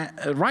perhaps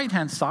the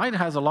right-hand side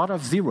has a lot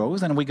of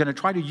zeros, and we're going to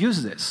try to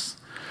use this.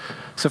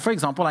 So for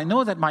example, I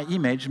know that my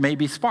image may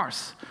be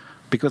sparse,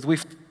 because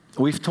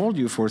we've told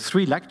you for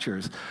 3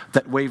 lectures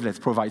that wavelets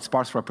provide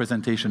sparse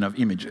representation of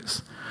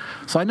images.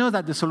 So I know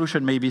that the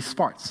solution may be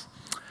sparse.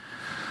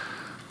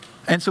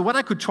 And so what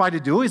I could try to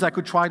do is I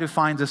could try to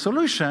find a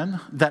solution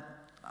that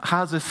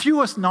has the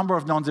fewest number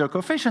of non-zero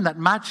coefficients that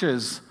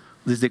matches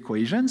these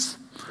equations.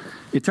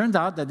 It turns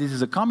out that this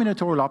is a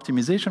combinatorial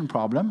optimization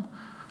problem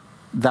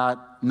that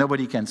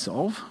nobody can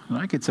solve.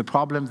 Like, it's a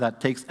problem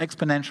that takes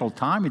exponential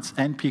time. It's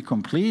NP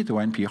complete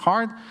or NP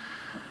hard,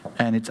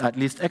 and it's at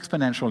least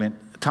exponential in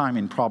time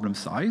in problem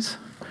size.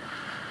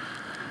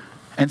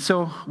 And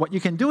so what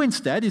you can do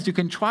instead is you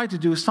can try to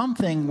do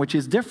something which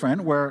is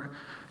different, where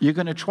you're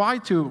going to try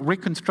to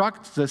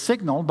reconstruct the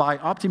signal by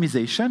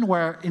optimization,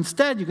 where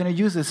instead you're going to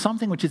use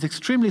something which is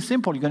extremely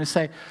simple. You're going to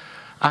say,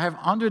 I have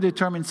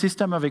underdetermined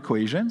system of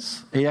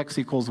equations, AX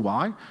equals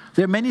Y.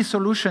 There are many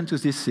solutions to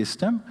this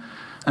system,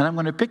 and I'm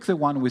going to pick the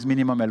one with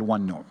minimum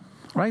L1 norm.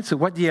 Right? So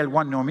what the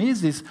L1 norm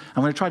is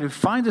I'm going to try to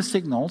find a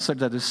signal such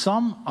that the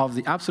sum of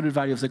the absolute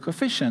value of the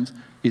coefficients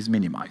is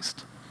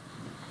minimized.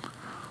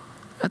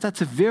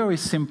 That's a very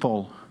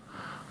simple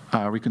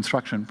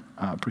reconstruction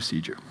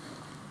procedure.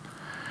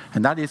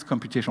 And that is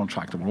computational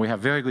tractable. We have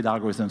very good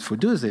algorithms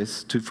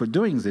for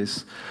doing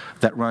this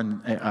that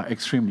run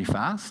extremely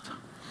fast.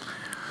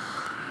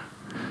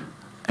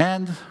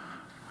 And,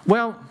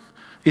 well,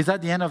 is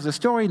that the end of the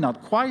story?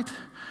 Not quite,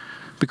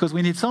 because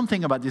we need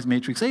something about this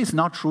matrix A. It's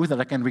not true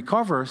that I can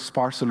recover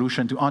sparse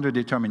solution to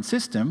underdetermined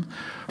system.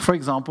 For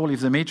example,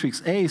 if the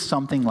matrix A is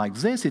something like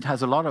this, it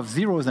has a lot of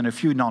zeros and a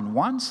few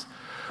non-ones,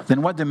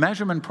 then what the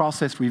measurement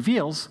process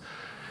reveals,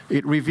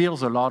 it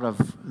reveals a lot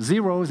of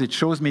zeros. It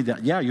shows me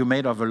that, yeah, you're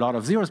made of a lot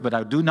of zeros, but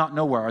I do not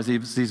know where are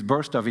these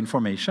bursts of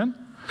information.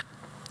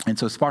 And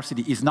so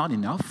sparsity is not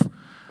enough.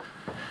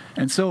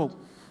 And so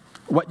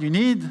what you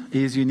need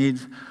is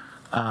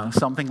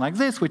something like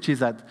this, which is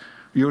that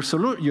your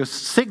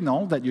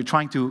signal that you're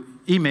trying to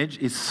image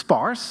is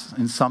sparse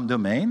in some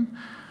domain.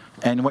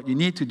 And what you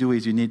need to do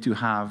is you need to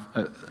have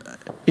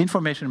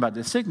information about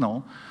the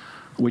signal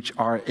which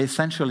are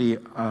essentially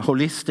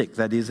holistic,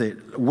 that is,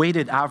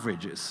 weighted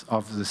averages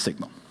of the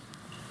signal.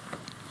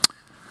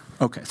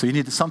 Okay, so you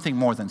need something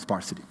more than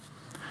sparsity,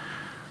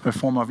 a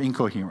form of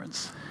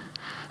incoherence.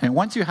 And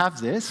once you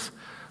have this,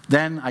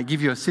 then I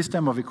give you a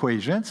system of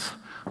equations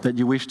that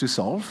you wish to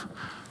solve.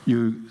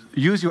 You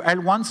use your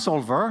L1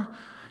 solver,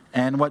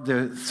 and what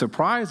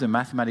the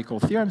mathematical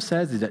theorem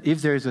says is that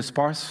if there is a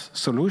sparse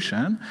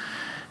solution,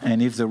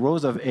 and if the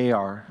rows of A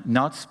are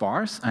not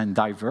sparse and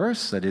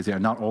diverse, that is, they are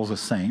not all the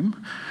same,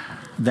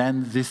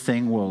 then this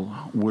thing will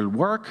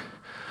work.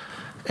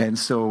 And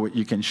so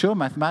you can show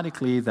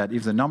mathematically that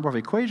if the number of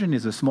equations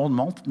is a small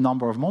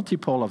number of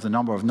multiple of the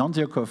number of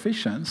non-zero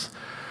coefficients,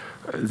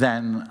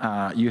 then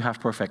you have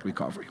perfect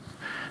recovery.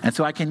 And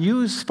so I can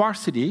use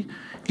sparsity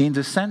in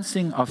the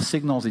sensing of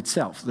signals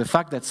itself. The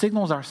fact that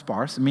signals are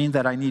sparse means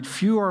that I need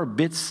fewer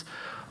bits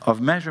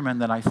of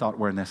measurement than I thought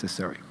were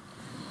necessary.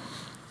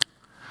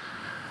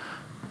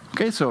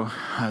 Okay, so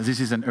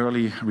this is an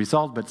early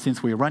result, but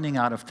since we're running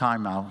out of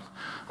time,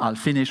 I'll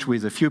finish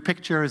with a few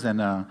pictures and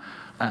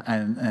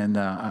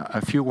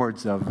a few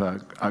words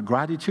of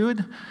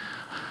gratitude.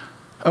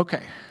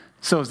 Okay,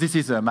 so this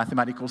is a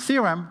mathematical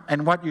theorem,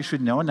 and what you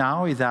should know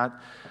now is that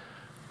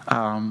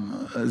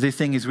this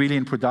thing is really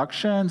in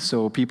production,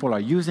 so people are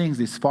using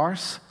this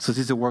sparse. So this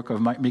is the work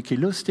of Mickey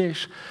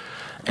Lustig.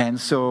 And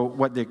so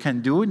what they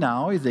can do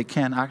now is they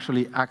can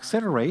actually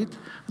accelerate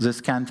the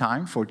scan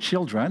time for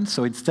children.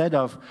 So instead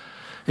of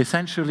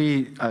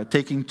essentially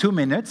taking 2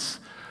 minutes,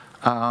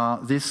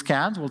 these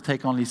scans will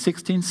take only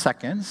 16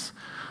 seconds,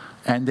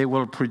 and they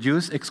will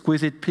produce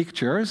exquisite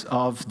pictures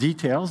of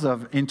details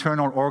of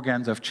internal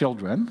organs of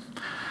children.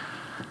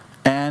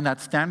 And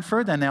at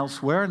Stanford and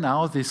elsewhere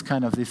now, this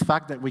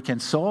fact that we can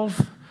solve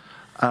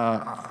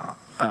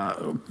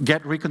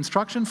get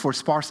reconstruction for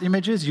sparse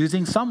images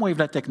using some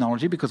wavelet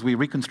technology, because we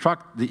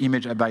reconstruct the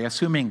image by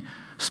assuming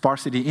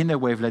sparsity in the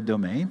wavelet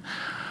domain.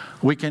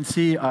 We can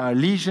see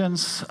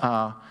lesions,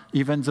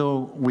 even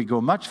though we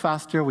go much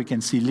faster, we can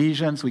see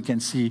lesions, we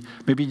can see,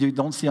 maybe you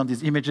don't see on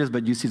these images,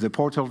 but you see the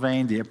portal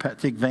vein, the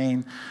hepatic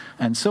vein,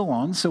 and so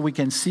on. So we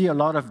can see a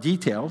lot of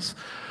details.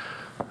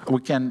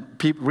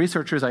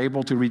 Researchers are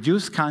able to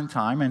reduce scan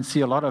time and see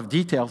a lot of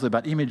details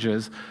about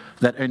images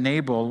that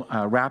enable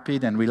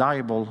rapid and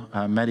reliable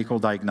medical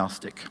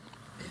diagnostic.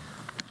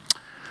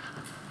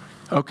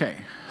 Okay,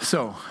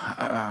 so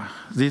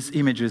these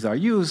images are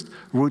used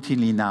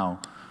routinely now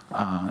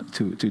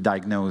to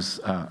diagnose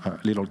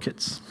little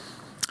kids.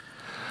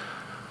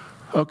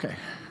 Okay,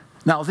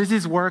 Now, this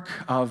is work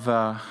of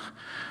a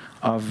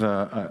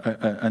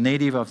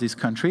native of this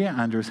country,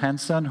 Anders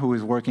Hansen, who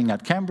is working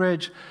at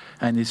Cambridge,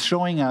 and is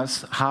showing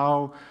us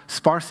how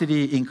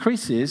sparsity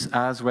increases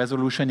as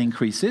resolution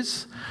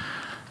increases.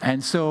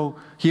 And so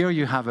here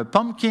you have a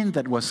pumpkin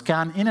that was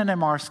scanned in an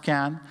MR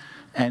scan,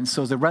 and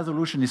so the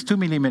resolution is 2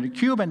 millimeter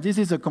cube, and this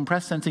is a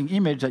compressed sensing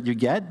image that you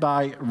get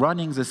by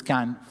running the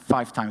scan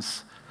 5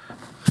 times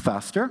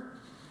faster.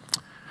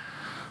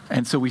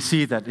 And so we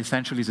see that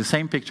essentially the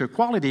same picture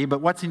quality, but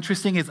what's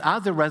interesting is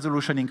as the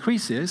resolution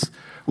increases,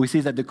 we see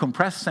that the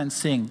compressed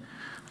sensing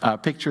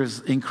pictures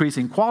increase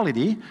in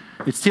quality.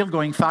 It's still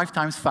going 5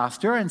 times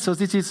faster, and so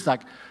this is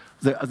like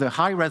the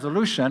high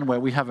resolution, where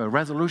we have a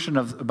resolution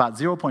of about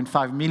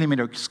 0.5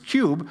 millimeters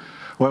cube,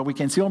 where we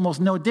can see almost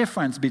no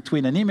difference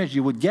between an image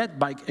you would get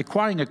by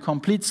acquiring a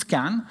complete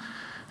scan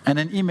and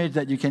an image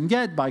that you can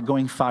get by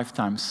going 5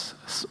 times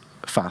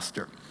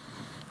faster.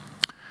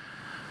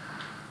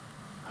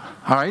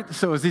 All right,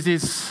 so this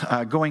is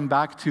going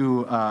back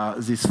to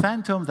this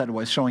phantom that I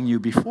was showing you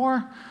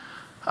before.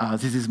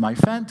 This is my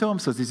phantom,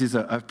 so this is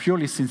a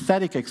purely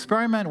synthetic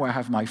experiment where I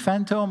have my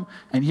phantom,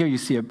 and here you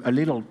see a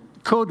little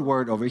code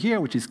word over here,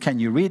 which is, can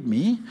you read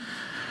me?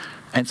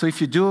 And so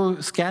if you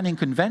do scanning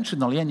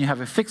conventionally and you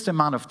have a fixed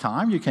amount of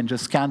time, you can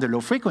just scan the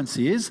low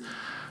frequencies,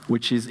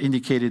 which is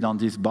indicated on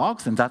this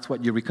box, and that's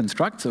what you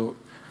reconstruct. So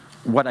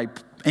what I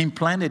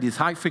implanted is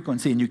high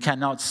frequency, and you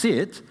cannot see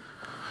it.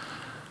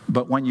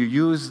 But when you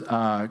use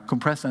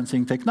compressed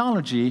sensing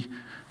technology,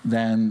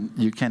 then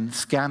you can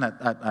scan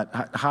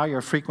at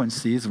higher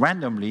frequencies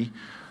randomly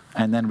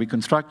and then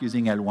reconstruct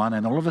using L1,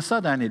 and all of a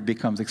sudden it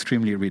becomes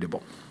extremely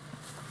readable.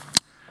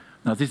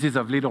 Now, this is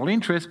of little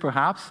interest,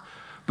 perhaps,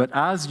 but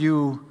as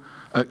you,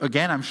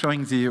 again, I'm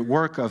showing the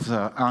work of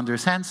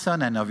Anders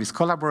Hansen and of his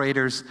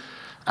collaborators,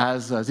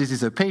 as this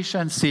is a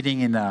patient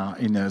sitting in a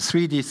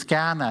 3D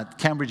scan at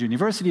Cambridge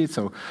University,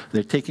 so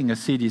they're taking a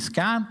CD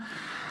scan.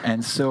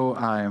 And so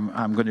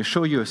I'm going to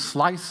show you a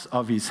slice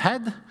of his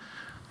head.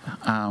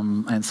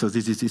 And so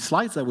this is the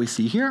slice that we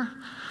see here.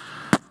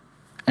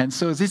 And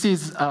so this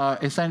is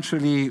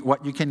essentially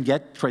what you can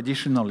get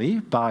traditionally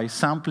by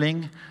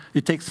sampling.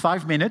 It takes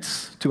 5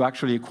 minutes to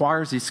actually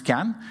acquire this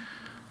scan.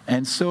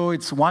 And so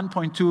it's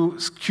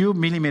 1.2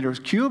 millimeters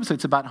cube, so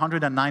it's about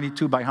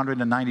 192 by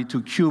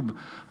 192 cube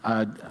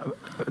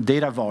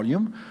data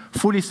volume.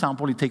 Fully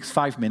sampled, it takes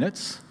 5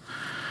 minutes.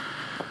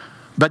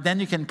 But then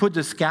you can put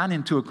the scan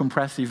into a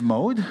compressive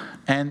mode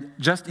and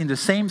just in the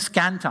same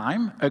scan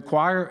time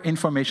acquire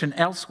information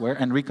elsewhere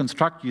and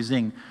reconstruct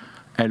using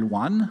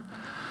L1.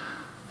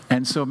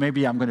 And so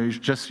maybe I'm going to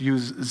just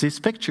use this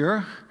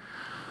picture.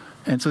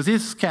 And so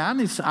this scan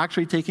is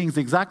actually taking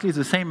exactly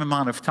the same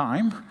amount of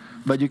time,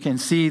 but you can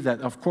see that,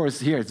 of course,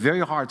 here it's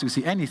very hard to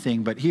see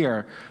anything, but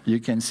here you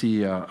can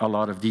see a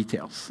lot of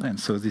details. And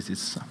so this is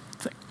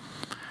something.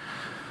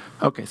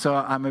 Okay, so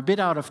I'm a bit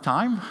out of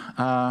time.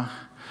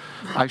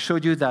 I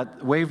showed you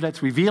that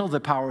wavelets reveal the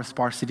power of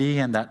sparsity,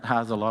 and that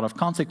has a lot of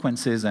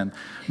consequences. And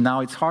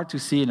now it's hard to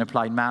see in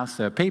applied math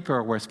a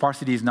paper where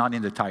sparsity is not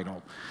in the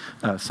title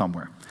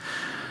somewhere.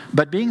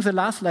 But being the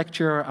last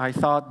lecture, I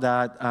thought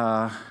that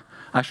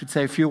I should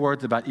say a few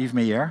words about Yves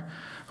Meyer,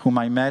 whom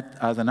I met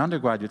as an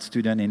undergraduate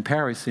student in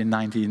Paris in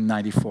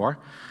 1994.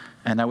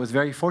 And I was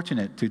very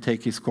fortunate to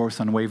take his course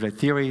on wavelet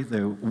theory.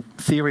 The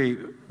theory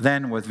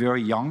then was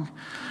very young.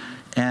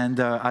 And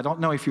I don't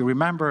know if you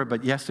remember,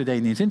 but yesterday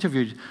in his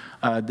interview,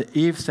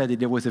 Yves said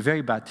that it was a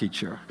very bad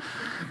teacher.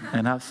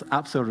 And that's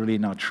absolutely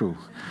not true.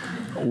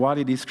 While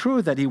it is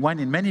true that he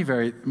went in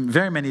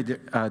very many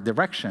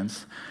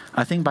directions,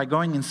 I think by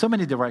going in so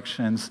many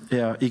directions,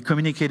 he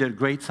communicated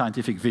great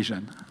scientific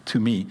vision to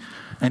me.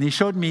 And he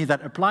showed me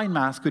that applied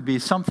math could be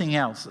something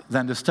else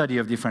than the study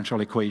of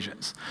differential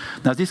equations.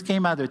 Now, this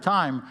came at a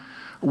time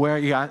where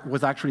he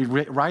was actually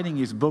writing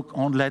his book,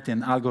 Ondelette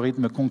and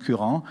Algorithmes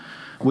Concurrents,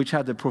 which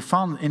had a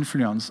profound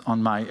influence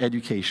on my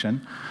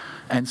education.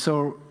 And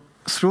so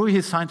through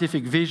his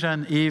scientific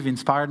vision, Yves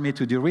inspired me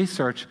to do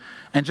research.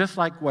 And just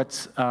like what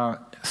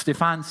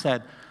Stéphane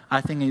said, I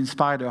think it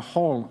inspired a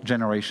whole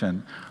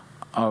generation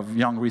of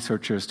young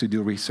researchers to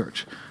do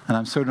research. And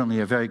I'm certainly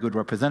a very good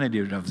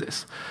representative of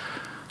this.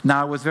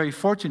 Now, I was very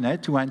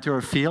fortunate to enter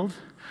a field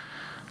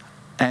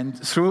and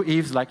through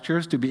Yves'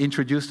 lectures to be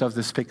introduced of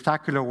the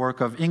spectacular work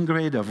of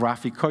Ingrid, of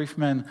Rafi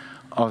Koifman,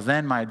 of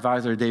then my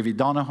advisor David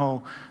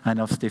Donahoe, and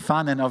of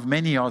Stéphane, and of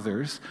many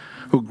others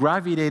who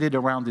gravitated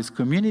around this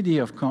community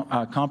of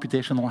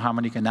computational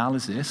harmonic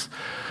analysis.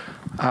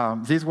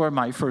 These were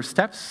my first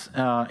steps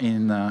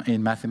in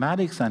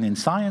mathematics and in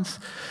science.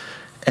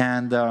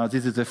 And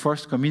this is the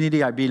first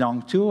community I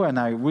belong to, and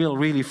I will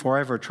really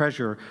forever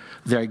treasure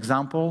their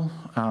example.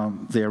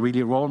 They're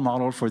really role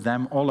model for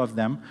them, all of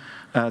them,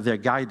 their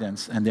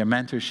guidance and their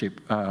mentorship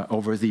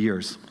over the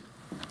years.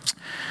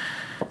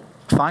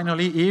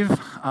 Finally, Yves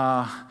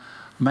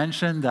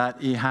mentioned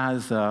that he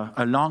has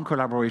a long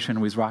collaboration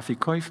with Rafi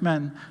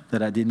Koifman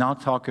that I did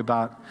not talk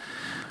about.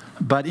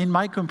 But in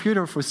my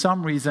computer, for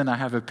some reason, I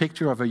have a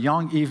picture of a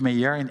young Yves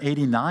Meyer in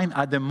 '89,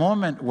 at the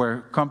moment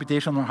where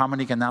computational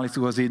harmonic analysis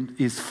was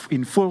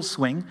in full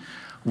swing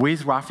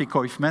with Rafi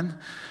Koifman.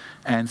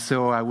 And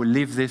so I will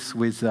leave this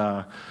with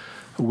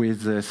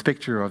this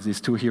picture of these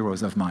two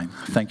heroes of mine.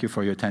 Thank you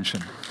for your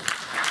attention.